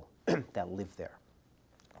people that live there,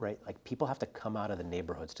 right? Like people have to come out of the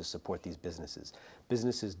neighborhoods to support these businesses.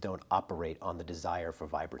 Businesses don't operate on the desire for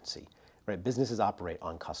vibrancy, right? Businesses operate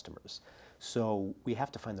on customers. So we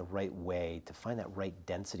have to find the right way to find that right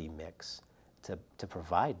density mix to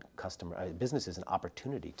provide businesses an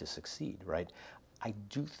opportunity to succeed, right? I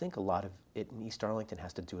do think a lot of it in East Arlington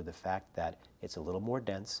has to do with the fact that it's a little more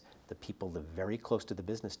dense. The people live very close to the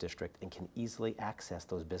business district and can easily access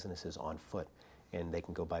those businesses on foot. And they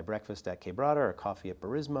can go buy breakfast at Quebrada or coffee at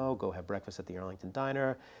Barismo, go have breakfast at the Arlington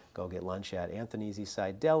Diner, go get lunch at Anthony's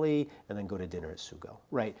Eastside Deli, and then go to dinner at Sugo,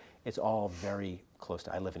 right? It's all very close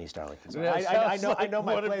to, I live in East Arlington, so Yeah, I know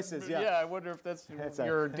my places, yeah. Yeah, I wonder if that's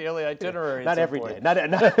your daily itinerary. Not every day.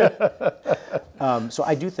 So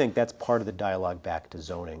I do think that's part of the dialogue back to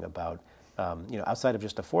zoning about, outside of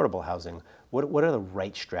just affordable housing, what are the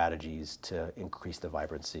right strategies to increase the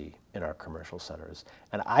vibrancy in our commercial centers?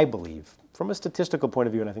 And I believe, from a statistical point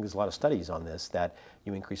of view, and I think there's a lot of studies on this, that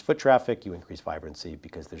you increase foot traffic, you increase vibrancy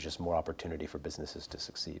because there's just more opportunity for businesses to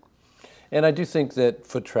succeed. And I do think that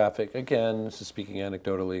foot traffic, again, this is speaking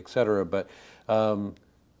anecdotally, et cetera, but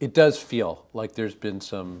it does feel like there's been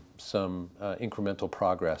some incremental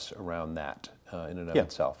progress around that in and of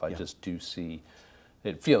itself. I just do see,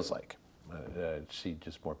 it feels like, see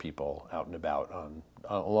just more people out and about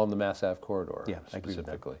along the Mass Ave corridor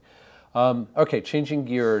specifically. Okay, changing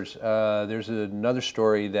gears, there's another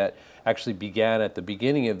story that actually began at the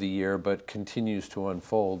beginning of the year but continues to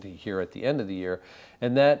unfold here at the end of the year,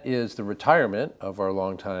 and that is the retirement of our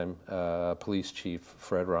longtime police chief,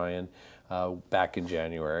 Fred Ryan, back in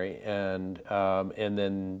January, and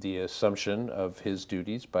then the assumption of his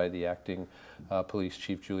duties by the acting police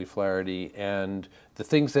chief, Julie Flaherty, and the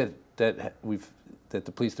things that the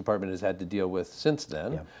police department has had to deal with since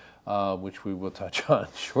then. Which we will touch on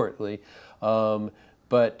shortly, and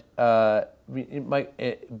then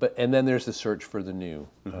there's the search for the new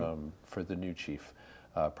chief,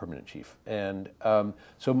 permanent chief. And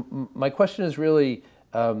so my question is really,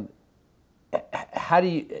 how do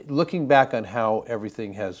you, looking back on how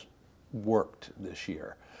everything has worked this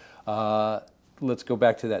year? Let's go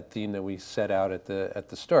back to that theme that we set out at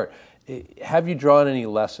the start. Have you drawn any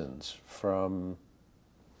lessons from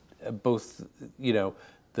both,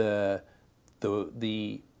 the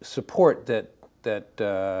support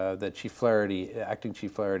that Chief Flaherty, acting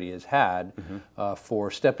Chief Flaherty, has had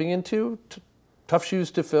for stepping into tough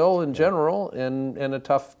shoes to fill in general and a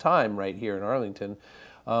tough time right here in Arlington,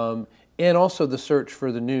 and also the search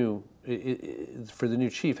for the new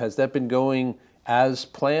chief? Has that been going as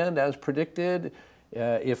planned, as predicted?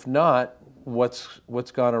 If not,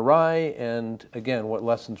 what's gone awry? And again, what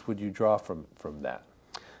lessons would you draw from that?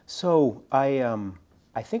 So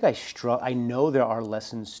I think I know there are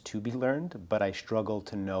lessons to be learned, but I struggle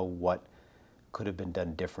to know what could have been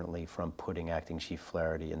done differently from putting acting Chief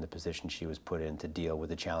Flaherty in the position she was put in to deal with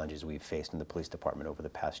the challenges we've faced in the police department over the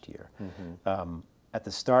past year. At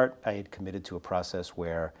the start, I had committed to a process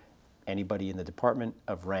where anybody in the department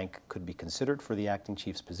of rank could be considered for the acting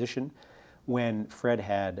chief's position. When Fred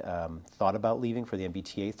had thought about leaving for the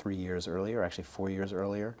MBTA 3 years earlier, actually 4 years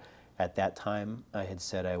earlier, at that time, I had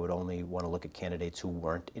said I would only want to look at candidates who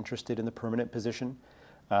weren't interested in the permanent position.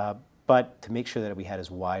 But to make sure that we had as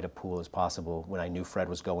wide a pool as possible, when I knew Fred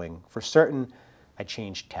was going for certain, I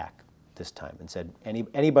changed tack this time and said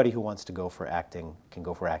anybody who wants to go for acting can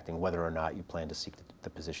go for acting, whether or not you plan to seek the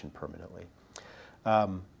position permanently.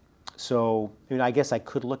 So I guess I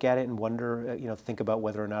could look at it and wonder, think about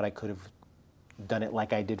whether or not I could have done it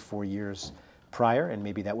like I did 4 years prior, and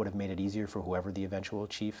maybe that would have made it easier for whoever the eventual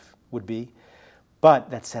chief would be. But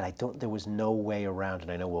that said, there was no way around,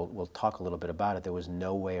 and I know we'll talk a little bit about it, there was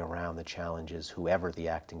no way around the challenges whoever the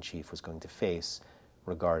acting chief was going to face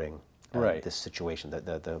regarding this situation,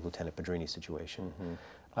 the Lieutenant Pedrini situation.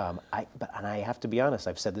 And I have to be honest,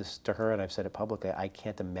 I've said this to her and I've said it publicly, I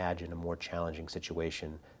can't imagine a more challenging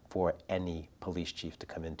situation for any police chief to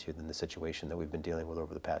come into than the situation that we've been dealing with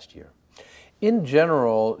over the past year. In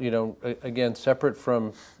general, again, separate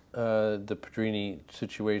from the Pedrini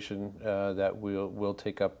situation that we'll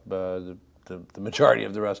take up the the majority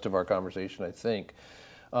of the rest of our conversation, I think.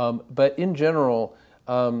 But in general,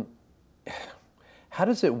 how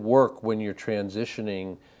does it work when you're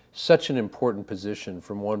transitioning such an important position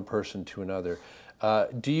from one person to another?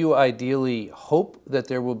 Do you ideally hope that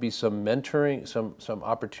there will be some mentoring, some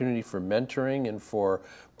opportunity for mentoring and for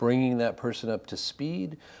bringing that person up to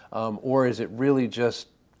speed? Or is it really just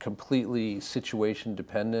completely situation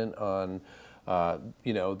dependent on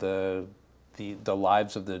the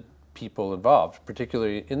lives of the people involved?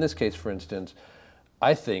 Particularly in this case, for instance,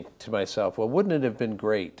 I think to myself, well, wouldn't it have been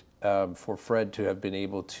great for Fred to have been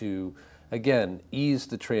able to, again, ease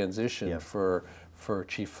the transition for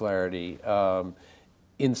Chief Flaherty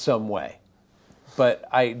in some way? But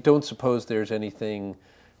I don't suppose there's anything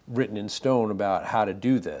written in stone about how to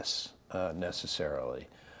do this necessarily.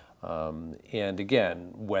 And again,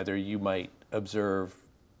 whether you might observe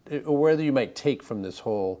or whether you might take from this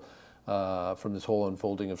whole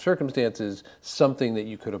unfolding of circumstances something that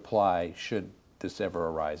you could apply should this ever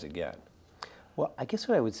arise again. Well, I guess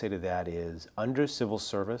what I would say to that is, under civil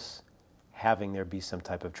service, having there be some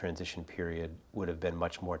type of transition period would have been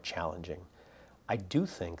much more challenging. I do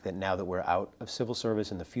think that now that we're out of civil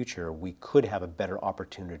service in the future, we could have a better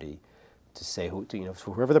opportunity to say,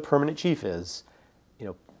 whoever the permanent chief is,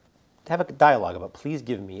 to have a dialogue about, please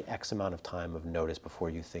give me X amount of time of notice before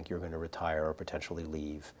you think you're going to retire or potentially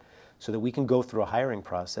leave, so that we can go through a hiring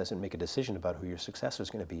process and make a decision about who your successor is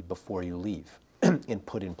going to be before you leave and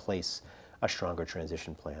put in place a stronger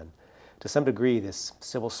transition plan. To some degree, this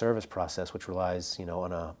civil service process, which relies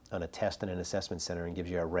on a test and an assessment center and gives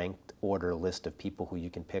you a ranked order list of people who you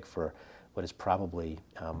can pick for what is probably,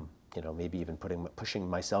 maybe even pushing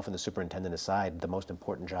myself and the superintendent aside, the most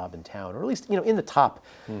important job in town, or at least in the top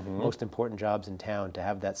most important jobs in town, to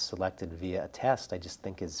have that selected via a test, I just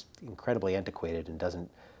think is incredibly antiquated and doesn't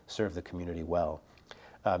serve the community well.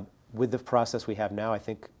 With the process we have now, I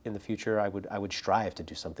think in the future I would strive to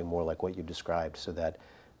do something more like what you described, so that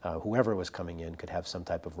whoever was coming in could have some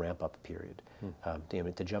type of ramp-up period.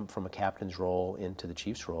 To jump from a captain's role into the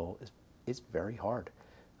chief's role is very hard.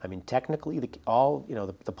 I mean, technically, the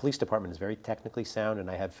police department is very technically sound, and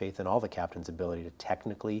I have faith in all the captains' ability to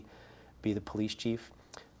technically be the police chief.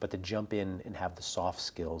 But to jump in and have the soft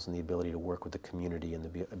skills and the ability to work with the community and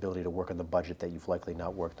the ability to work on the budget that you've likely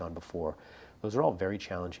not worked on before, those are all very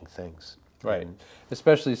challenging things. Right,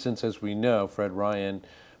 especially since, as we know, Fred Ryan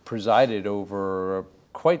presided over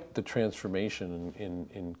quite the transformation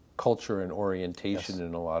in culture and orientation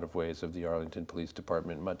in a lot of ways of the Arlington Police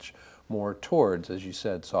Department, much more towards, as you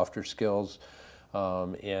said, softer skills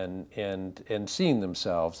and seeing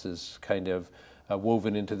themselves as kind of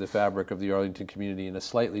woven into the fabric of the Arlington community in a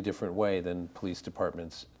slightly different way than police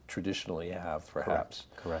departments traditionally have, perhaps.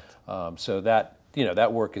 Correct. So that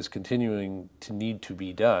that work is continuing to need to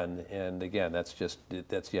be done, and again, that's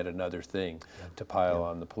yet another thing to pile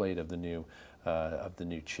on the plate of the new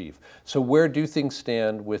chief. So where do things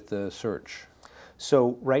stand with the search?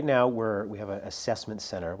 So right now we have an assessment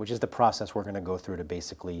center, which is the process we're going to go through to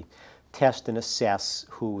basically test and assess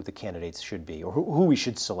who the candidates should be, or who we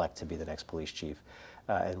should select to be the next police chief.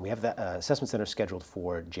 And we have that assessment center scheduled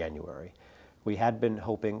for January. We had been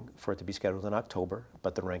hoping for it to be scheduled in October,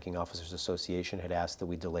 but the Ranking Officers Association had asked that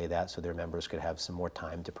we delay that so their members could have some more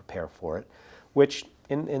time to prepare for it, which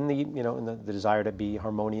in the desire to be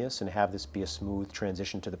harmonious and have this be a smooth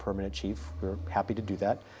transition to the permanent chief, we're happy to do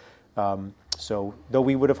that. So though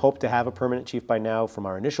we would have hoped to have a permanent chief by now from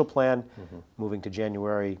our initial plan, moving to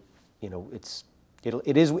January, it'll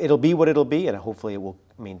be what it'll be, and hopefully it will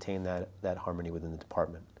maintain that harmony within the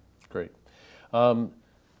department. Great. Can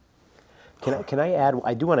I add?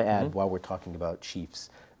 I do want to add, while we're talking about chiefs,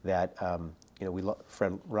 that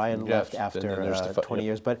Fred Ryan left after 20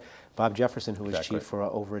 years, but Bob Jefferson, who was chief for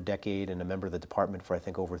over a decade and a member of the department for I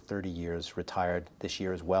think over 30 years, retired this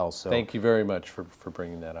year as well. So thank you very much for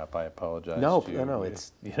bringing that up. I apologize. No,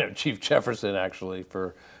 it's Chief Jefferson actually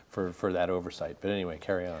for that oversight. But anyway,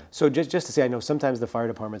 carry on. So just to say, I know sometimes the fire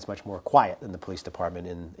department's much more quiet than the police department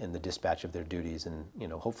in the dispatch of their duties, and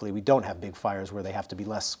hopefully we don't have big fires where they have to be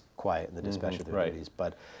less quiet in the dispatch of their duties.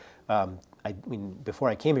 But I mean, before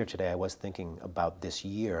I came here today, I was thinking about this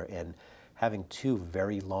year and having two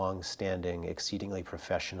very long-standing, exceedingly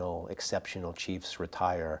professional, exceptional chiefs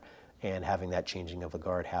retire, and having that changing of the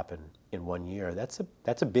guard happen in 1 year. That's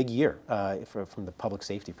a big year from the public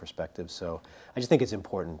safety perspective. So I just think it's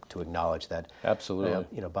important to acknowledge that. Absolutely.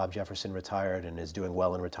 Bob Jefferson retired and is doing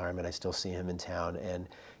well in retirement. I still see him in town, and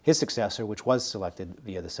his successor, which was selected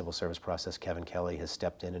via the civil service process, Kevin Kelly, has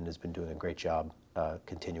stepped in and has been doing a great job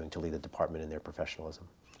continuing to lead the department in their professionalism.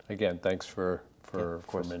 Again, thanks for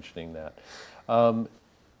mentioning that.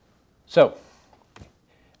 So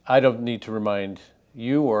I don't need to remind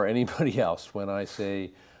you or anybody else when I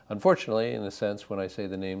say, unfortunately, in a sense, when I say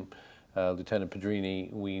the name Lieutenant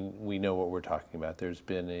Pedrini, we know what we're talking about. There's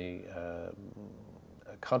been a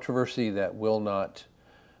controversy that will not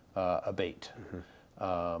abate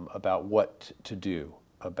about what to do,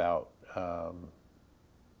 about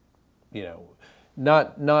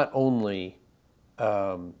not only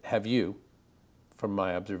have you, from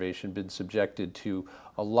my observation, been subjected to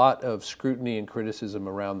a lot of scrutiny and criticism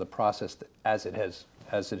around the process as it has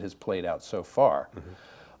played out so far,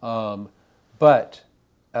 but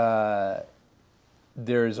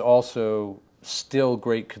there's also still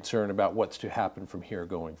great concern about what's to happen from here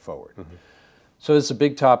going forward. So it's a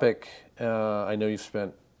big topic. I know you've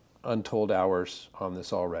spent untold hours on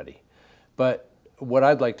this already, but what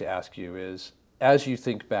I'd like to ask you is, as you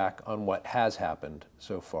think back on what has happened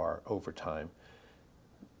so far over time,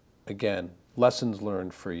 again, lessons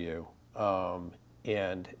learned for you,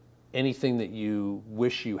 and anything that you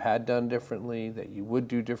wish you had done differently, that you would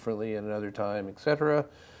do differently at another time, et cetera.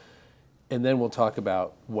 And then we'll talk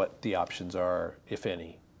about what the options are, if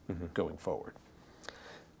any, going forward.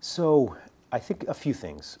 So I think a few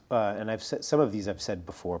things, and I've said some of these I've said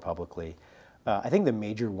before publicly. I think the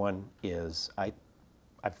major one is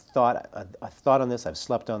I've thought on this, I've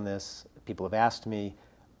slept on this, people have asked me.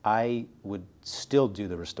 I would still do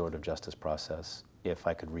the restorative justice process if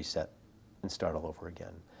I could reset and start all over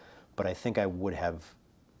again. But I think I would have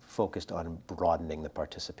focused on broadening the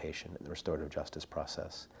participation in the restorative justice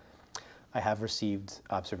process. I have received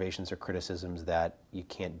observations or criticisms that you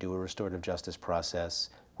can't do a restorative justice process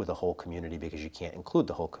with a whole community because you can't include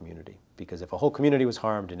the whole community. Because if a whole community was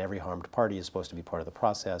harmed and every harmed party is supposed to be part of the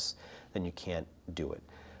process, then you can't do it.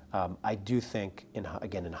 I do think,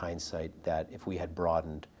 again in hindsight, that if we had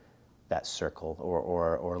broadened that circle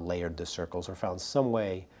or layered the circles or found some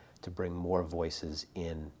way to bring more voices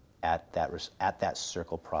in at that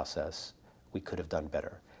circle process, we could have done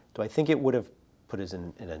better. Do I think it would have put us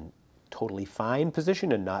in a totally fine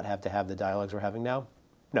position and not have to have the dialogues we're having now?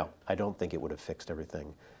 No, I don't think it would have fixed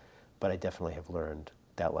everything, but I definitely have learned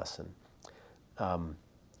that lesson.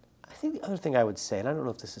 I think the other thing I would say, and I don't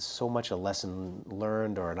know if this is so much a lesson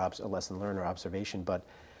learned or a lesson learned or observation, but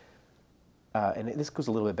and this goes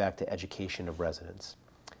a little bit back to education of residents.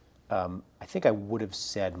 I think I would have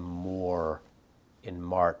said more in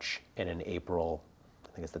March and in April.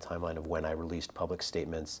 I think it's the timeline of when I released public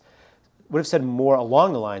statements. Would have said more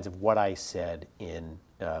along the lines of what I said in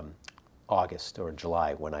August or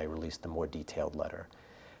July when I released the more detailed letter.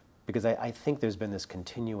 Because I think there's been this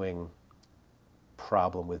continuing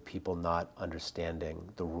problem with people not understanding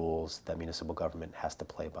the rules that municipal government has to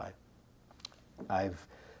play by. I've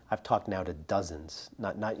talked now to dozens,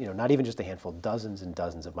 not even just a handful, dozens and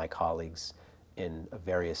dozens of my colleagues in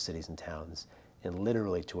various cities and towns, and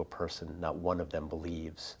literally to a person, not one of them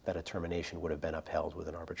believes that a termination would have been upheld with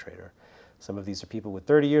an arbitrator. Some of these are people with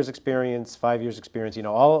 30 years experience, 5 years experience,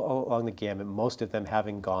 all along the gamut, most of them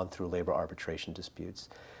having gone through labor arbitration disputes.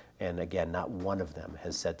 And again, not one of them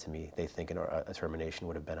has said to me they think a termination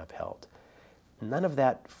would have been upheld. None of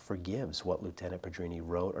that forgives what Lieutenant Pedrini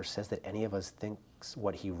wrote or says that any of us thinks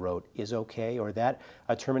what he wrote is okay or that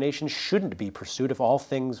a termination shouldn't be pursued if all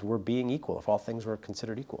things were being equal, if all things were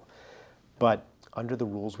considered equal. But under the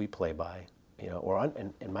rules we play by,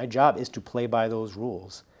 and my job is to play by those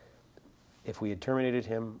rules. If we had terminated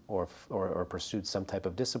him or pursued some type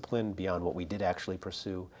of discipline beyond what we did actually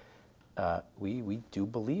pursue, we do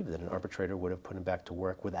believe that an arbitrator would have put him back to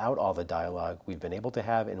work without all the dialogue we've been able to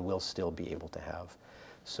have and will still be able to have.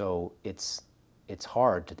 So it's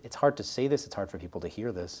hard to say this, it's hard for people to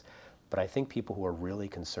hear this, but I think people who are really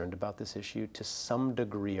concerned about this issue to some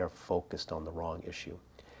degree are focused on the wrong issue.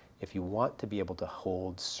 If you want to be able to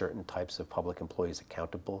hold certain types of public employees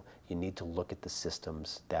accountable, you need to look at the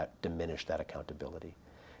systems that diminish that accountability.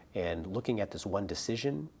 And looking at this one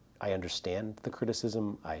decision, I understand the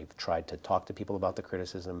criticism. I've tried to talk to people about the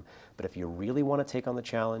criticism. But if you really want to take on the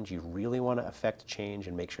challenge, you really want to affect change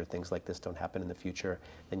and make sure things like this don't happen in the future,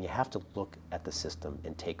 then you have to look at the system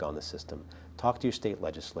and take on the system. Talk to your state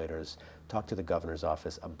legislators. Talk to the governor's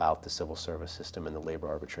office about the civil service system and the labor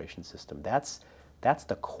arbitration system. That's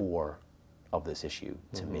the core of this issue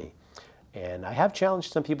to me. And I have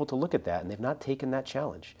challenged some people to look at that, and they've not taken that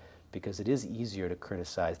challenge, because it is easier to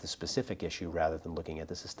criticize the specific issue rather than looking at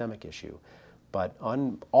the systemic issue. But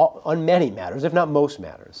on many matters, if not most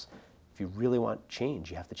matters, if you really want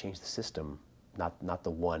change, you have to change the system, not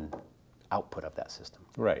the one output of that system.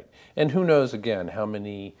 Right. And who knows, again, how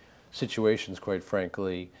many situations, quite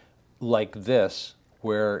frankly, like this,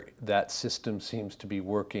 where that system seems to be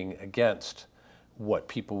working against what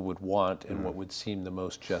people would want and what would seem the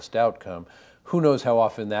most just outcome. Who knows how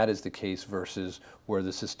often that is the case versus where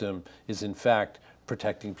the system is in fact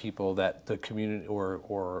protecting people that the community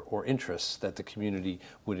or interests that the community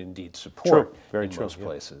would indeed support Very in true, most yeah.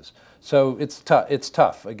 places. So it's tough. It's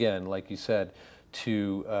tough again, like you said,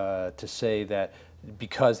 to say that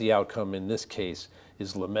because the outcome in this case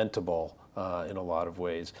is lamentable in a lot of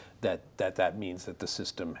ways, that means that the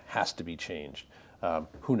system has to be changed.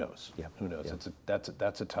 Who knows? Yeah. Who knows? Yeah.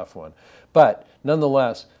 That's a tough one. But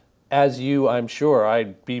nonetheless, as you, I'm sure,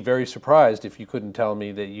 I'd be very surprised if you couldn't tell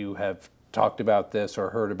me that you have talked about this or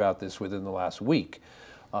heard about this within the last week.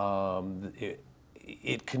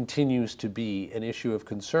 It continues to be an issue of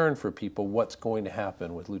concern for people, what's going to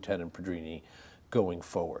happen with Lieutenant Pedrini going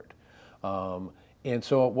forward. And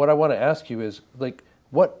so what I want to ask you is, like,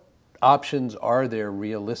 what options are there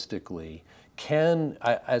realistically?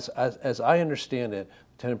 As I understand it,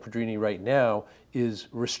 Lieutenant Pedrini right now is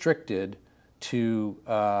restricted to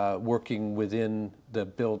working within the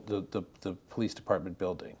police department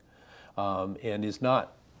building, and is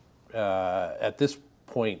not at this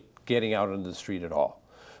point getting out on the street at all,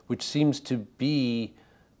 which seems to be,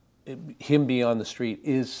 him being on the street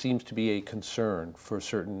seems to be a concern for a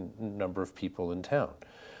certain number of people in town.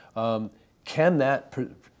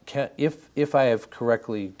 If I have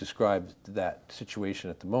correctly described that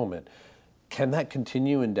situation at the moment, can that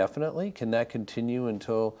continue indefinitely? Can that continue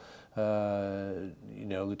until Lieutenant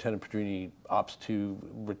Pedrini opts to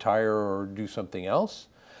retire or do something else?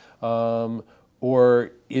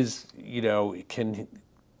 Or is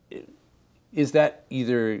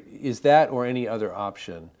that or any other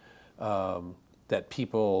option that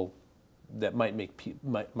people that might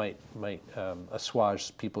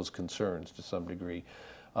assuage people's concerns to some degree?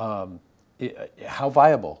 How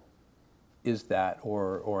viable is that,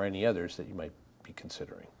 or any others that you might be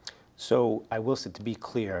considering? So I will say, to be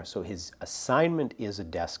clear, so his assignment is a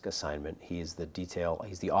desk assignment. He's the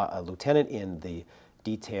lieutenant in the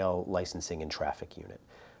detail licensing and traffic unit,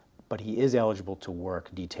 but he is eligible to work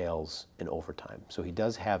details in overtime. So he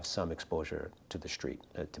does have some exposure to the street,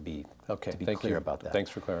 to be clear about that. Thanks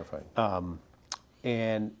for clarifying.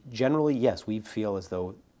 And generally, yes, we feel as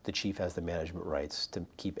though the chief has the management rights to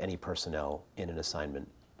keep any personnel in an assignment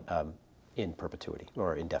in perpetuity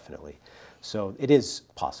or indefinitely. So it is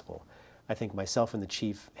possible. I think myself and the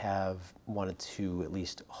chief have wanted to at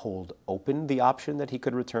least hold open the option that he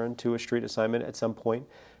could return to a street assignment at some point,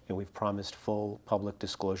 and we've promised full public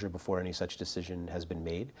disclosure before any such decision has been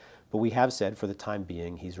made. But we have said for the time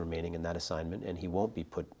being he's remaining in that assignment, and he won't be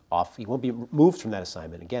put off, he won't be removed from that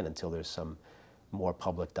assignment again until there's some more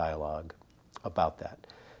public dialogue about that.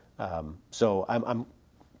 So I'm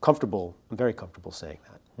very comfortable saying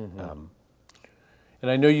that. Mm-hmm. And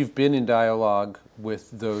I know you've been in dialogue with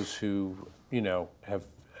those who, have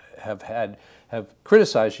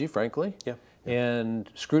criticized you, frankly, Yeah. and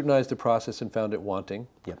scrutinized the process and found it wanting,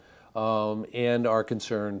 Yeah. and are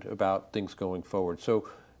concerned about things going forward. So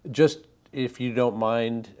just, if you don't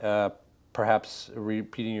mind, perhaps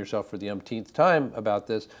repeating yourself for the umpteenth time about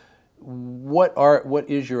this, what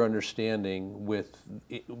is your understanding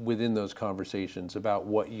within those conversations about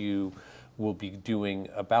what you will be doing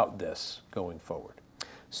about this going forward?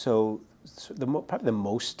 So probably the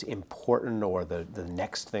most important, or the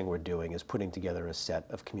next thing we're doing, is putting together a set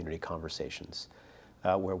of community conversations.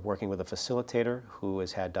 We're working with a facilitator who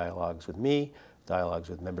has had dialogues with me, dialogues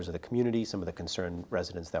with members of the community, some of the concerned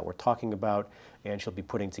residents that we're talking about, and she'll be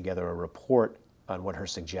putting together a report on what her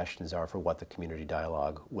suggestions are for what the community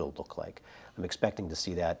dialogue will look like. I'm expecting to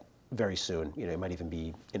see that very soon. It might even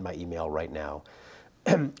be in my email right now.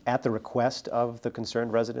 At the request of the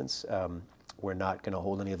concerned residents, we're not going to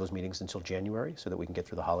hold any of those meetings until January so that we can get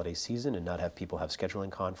through the holiday season and not have people have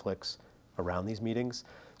scheduling conflicts around these meetings.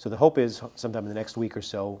 So the hope is sometime in the next week or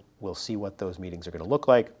so, we'll see what those meetings are going to look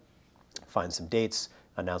like, find some dates,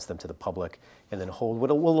 announce them to the public, and then hold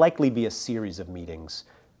what will likely be a series of meetings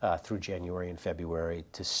through January and February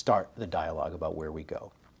to start the dialogue about where we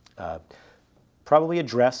go. Probably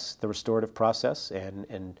address the restorative process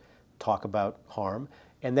and talk about harm,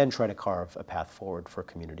 and then try to carve a path forward for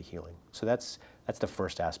community healing. So that's the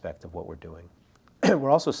first aspect of what we're doing.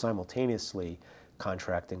 We're also simultaneously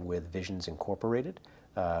contracting with Visions Incorporated.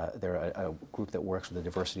 They're a group that works with a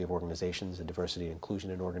diversity of organizations and diversity and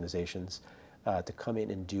inclusion in organizations to come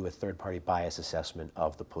in and do a third-party bias assessment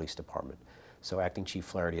of the police department. So Acting Chief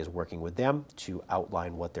Flaherty is working with them to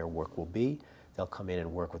outline what their work will be. They'll come in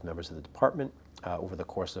and work with members of the department over the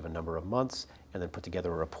course of a number of months, and then put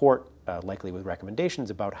together a report, likely with recommendations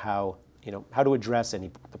about how how to address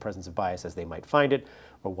the presence of bias as they might find it,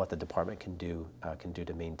 or what the department can do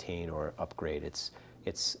to maintain or upgrade its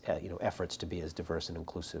efforts to be as diverse and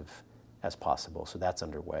inclusive as possible. So that's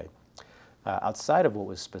underway. Outside of what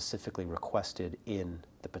was specifically requested in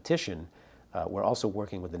the petition, we're also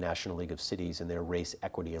working with the National League of Cities and their Race,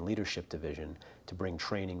 Equity, and Leadership Division to bring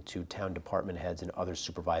training to town department heads and other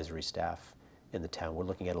supervisory staff in the town. We're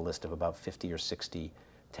looking at a list of about 50 or 60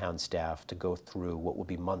 town staff to go through what will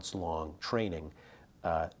be months-long training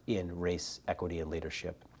in race, equity, and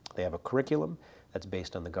leadership. They have a curriculum that's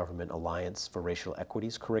based on the Government Alliance for Racial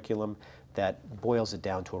Equity's curriculum that boils it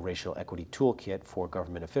down to a racial equity toolkit for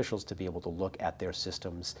government officials to be able to look at their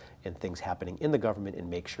systems and things happening in the government and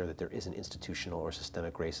make sure that there isn't institutional or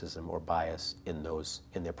systemic racism or bias in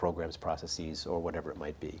their programs, processes, or whatever it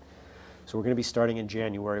might be. So we're going to be starting in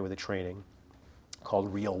January with a training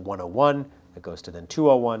called Real 101 that goes to then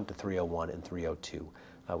 201 to 301 and 302.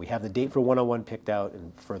 We have the date for 101 picked out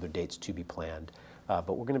and further dates to be planned.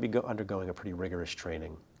 But we're going to be undergoing a pretty rigorous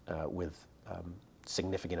training with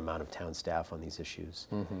significant amount of town staff on these issues.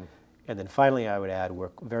 Mm-hmm. And then finally, I would add,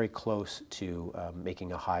 we're very close to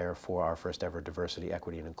making a hire for our first ever diversity,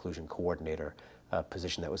 equity, and inclusion coordinator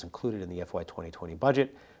position that was included in the FY 2020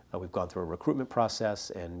 budget. We've gone through a recruitment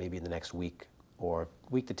process, and maybe in the next week or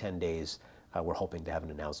week to 10 days, we're hoping to have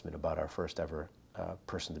an announcement about our first ever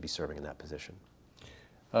person to be serving in that position.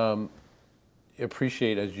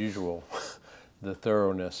 Appreciate, as usual, the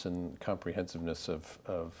thoroughness and comprehensiveness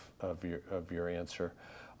of your answer.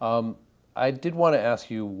 I did want to ask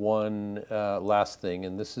you one last thing,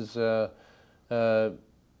 and this is a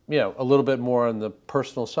little bit more on the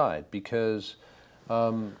personal side, because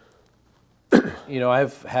I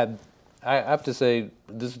have to say,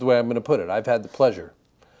 this is the way I'm going to put it. I've had the pleasure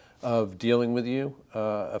of dealing with you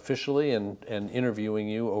officially and interviewing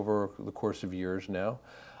you over the course of years now.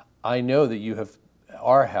 I know that you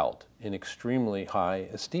are held in extremely high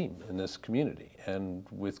esteem in this community, and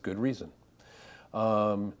with good reason.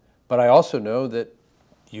 But I also know that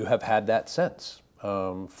you have had that sense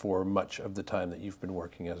for much of the time that you've been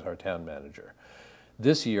working as our town manager.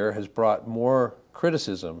 This year has brought more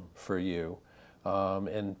criticism for you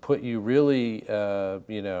and put you really,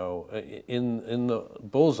 in the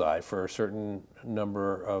bullseye for a certain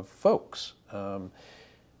number of folks.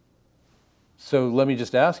 So let me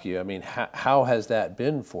just ask you, I mean, how has that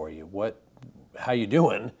been for you? How you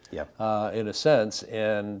doing, Yep. In a sense,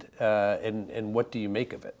 and what do you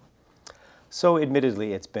make of it? So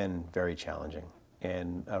admittedly, it's been very challenging.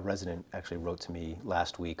 And a resident actually wrote to me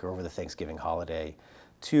last week or over the Thanksgiving holiday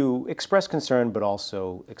to express concern, but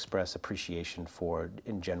also express appreciation for,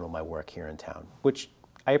 in general, my work here in town, which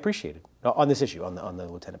I appreciated on this issue, on the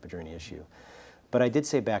Lieutenant Pedrini issue. But I did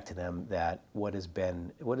say back to them that what has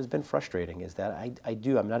been frustrating is that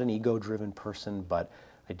I'm not an ego-driven person, but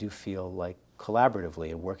I do feel like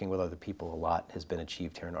collaboratively and working with other people, a lot has been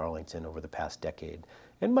achieved here in Arlington over the past decade.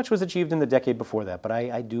 And much was achieved in the decade before that, but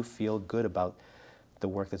I do feel good about the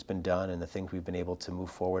work that's been done and the things we've been able to move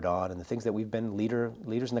forward on and the things that we've been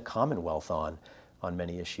leaders in the Commonwealth on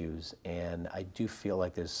many issues. And I do feel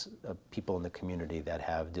like there's people in the community that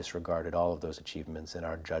have disregarded all of those achievements and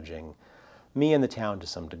are judging me and the town to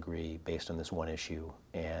some degree based on this one issue.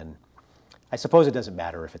 And I suppose it doesn't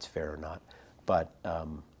matter if it's fair or not, but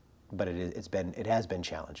it has been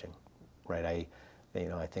challenging, right?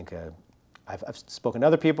 I think I've spoken to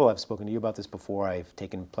other people. I've spoken to you about this before. I've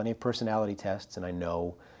taken plenty of personality tests, and I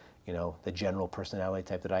know, the general personality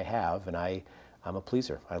type that I have, and I'm a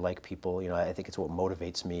pleaser. I like people. I think it's what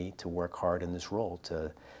motivates me to work hard in this role,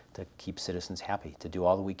 to keep citizens happy, to do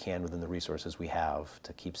all that we can within the resources we have,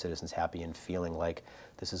 to keep citizens happy and feeling like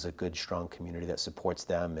this is a good, strong community that supports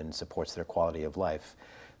them and supports their quality of life.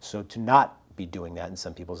 So to not be doing that in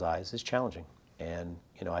some people's eyes is challenging. And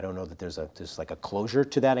I don't know that there's like a closure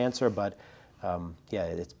to that answer, but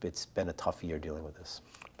it's been a tough year dealing with this.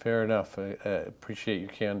 Fair enough. I appreciate your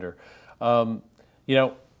candor. I'm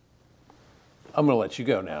going to let you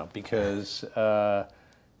go now because,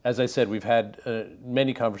 as I said, we've had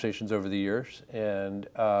many conversations over the years, and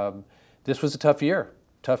this was a tough year.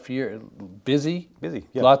 Busy,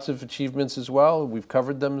 yeah. Lots of achievements as well. We've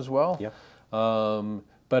covered them as well. Yeah.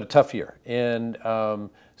 But a tough year, and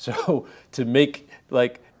so to make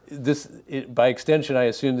like this, by extension, I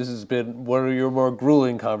assume this has been one of your more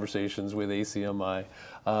grueling conversations with ACMI,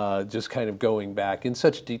 just kind of going back in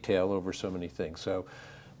such detail over so many things. So,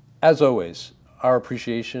 as always, our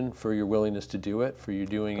appreciation for your willingness to do it, for you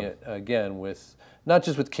doing it again with not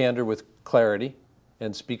just with candor, with clarity,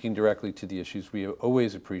 and speaking directly to the issues. We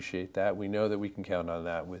always appreciate that. We know that we can count on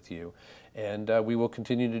that with you. And we will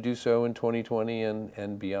continue to do so in 2020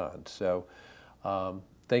 and beyond. So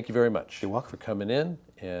thank you very much. You're welcome. For coming in,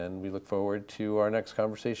 and we look forward to our next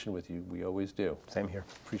conversation with you. We always do. Same here.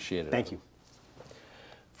 Appreciate it. Thank you.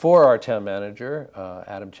 For our town manager,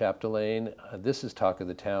 Adam Chapdelaine, this is Talk of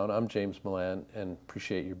the Town. I'm James Millan, and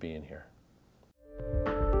appreciate your being here.